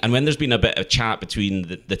Oilers thing. And when there's been a bit of chat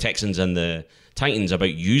between the Texans and the Titans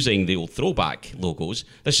about using the old throwback logos,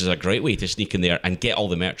 this is a great way to sneak in there and get all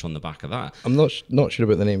the merch on the back of that. I'm not sure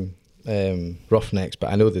about the name Roughnecks,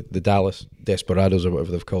 but I know that the Dallas Desperados, or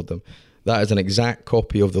whatever they've called them, that is an exact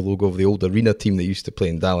copy of the logo of the old arena team that used to play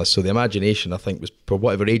in Dallas. So the imagination, I think, was for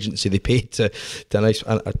whatever agency they paid to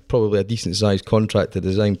probably a decent sized contract to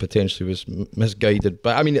design, potentially was misguided.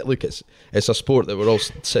 But I mean, look, it's a sport that we're all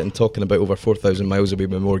sitting talking about over 4,000 miles away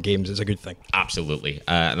with more games. It's a good thing. Absolutely.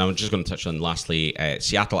 And I'm just going to touch on lastly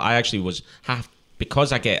Seattle. I actually was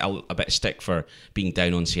because I get a bit of stick for being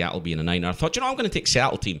down on Seattle being a Niner. I thought, I'm going to take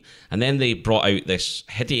Seattle team, and then they brought out this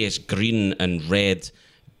hideous green and red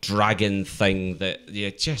dragon thing that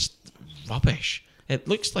just rubbish. It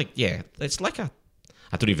looks like it's like I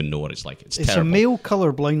don't even know what it's like. It's terrible. A male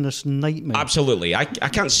colour blindness nightmare. Absolutely. I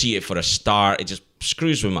can't see it for a start. It just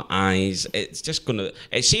screws with my eyes. It's just gonna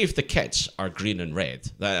see if the kits are green and red.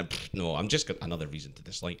 No, I'm just got another reason to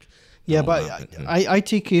dislike. Yeah, but I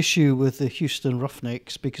take issue with the Houston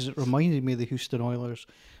Roughnecks because it reminded me of the Houston Oilers,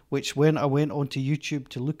 which when I went onto YouTube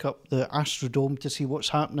to look up the Astrodome to see what's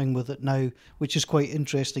happening with it now, which is quite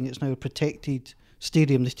interesting. It's now a protected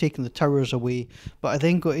stadium. They've taken the towers away. But I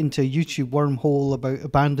then got into a YouTube wormhole about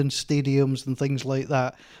abandoned stadiums and things like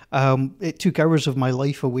that. It took hours of my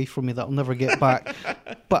life away from me that I'll never get back.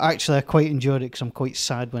 But actually, I quite enjoyed it because I'm quite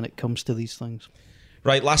sad when it comes to these things.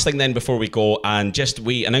 Right, last thing then before we go, and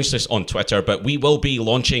we announced this on Twitter, but we will be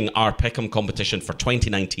launching our Pick'em competition for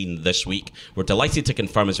 2019 this week. We're delighted to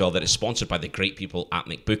confirm as well that it's sponsored by the great people at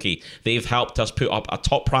McBookie. They've helped us put up a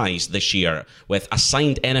top prize this year with a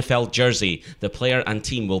signed NFL jersey. The player and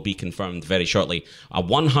team will be confirmed very shortly. A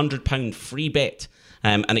 £100 free bet.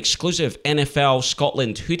 An exclusive NFL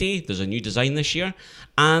Scotland hoodie, there's a new design this year,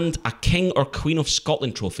 and a King or Queen of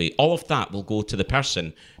Scotland trophy. All of that will go to the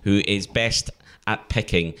person who is best at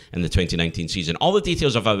picking in the 2019 season. All the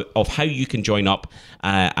details of how you can join up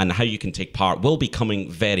and how you can take part will be coming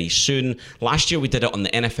very soon. Last year we did it on the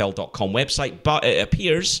NFL.com website, but it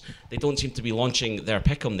appears they don't seem to be launching their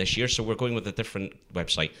pick'em this year, so we're going with a different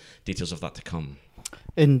website. Details of that to come.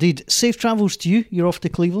 Indeed. Safe travels to you. You're off to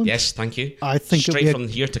Cleveland. Yes, thank you. I think straight from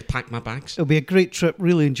here to pack my bags. It'll be a great trip.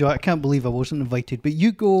 Really enjoy it. I can't believe I wasn't invited. But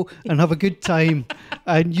you go and have a good time.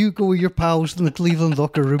 And you go with your pals in the Cleveland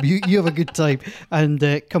locker room. You have a good time.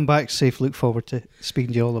 And come back safe. Look forward to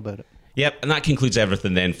speaking to you all about it. Yep, and that concludes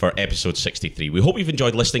everything then for episode 63. We hope you've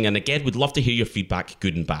enjoyed listening, and again, we'd love to hear your feedback,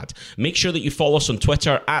 good and bad. Make sure that you follow us on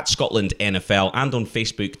Twitter at Scotland NFL and on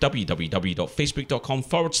Facebook,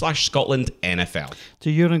 www.facebook.com/Scotland NFL.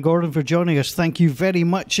 To you and Gordon for joining us, thank you very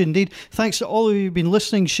much indeed. Thanks to all of you who've been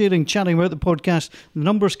listening, sharing, chatting about the podcast. The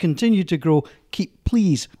numbers continue to grow.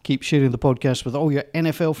 Please keep sharing the podcast with all your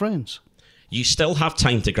NFL friends. You still have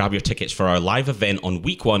time to grab your tickets for our live event on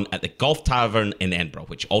week 1 at the Golf Tavern in Edinburgh,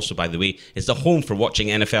 which also, by the way, is the home for watching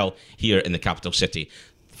NFL here in the capital city.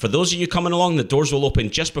 For those of you coming along, the doors will open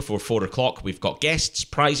just before 4 o'clock. We've got guests,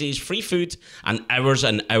 prizes, free food, and hours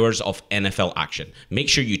of NFL action. Make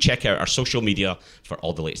sure you check out our social media for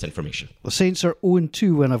all the latest information. The Saints are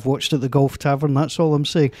 0-2 when I've watched at the Golf Tavern, that's all I'm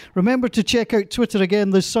saying. Remember to check out Twitter again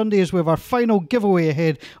this Sunday as we have our final giveaway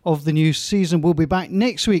ahead of the new season. We'll be back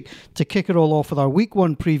next week to kick it all off with our Week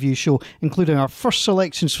 1 preview show, including our first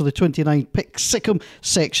selections for the 29 Pick Sick'em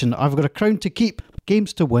section. I've got a crown to keep,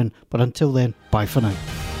 games to win, but until then, bye for now.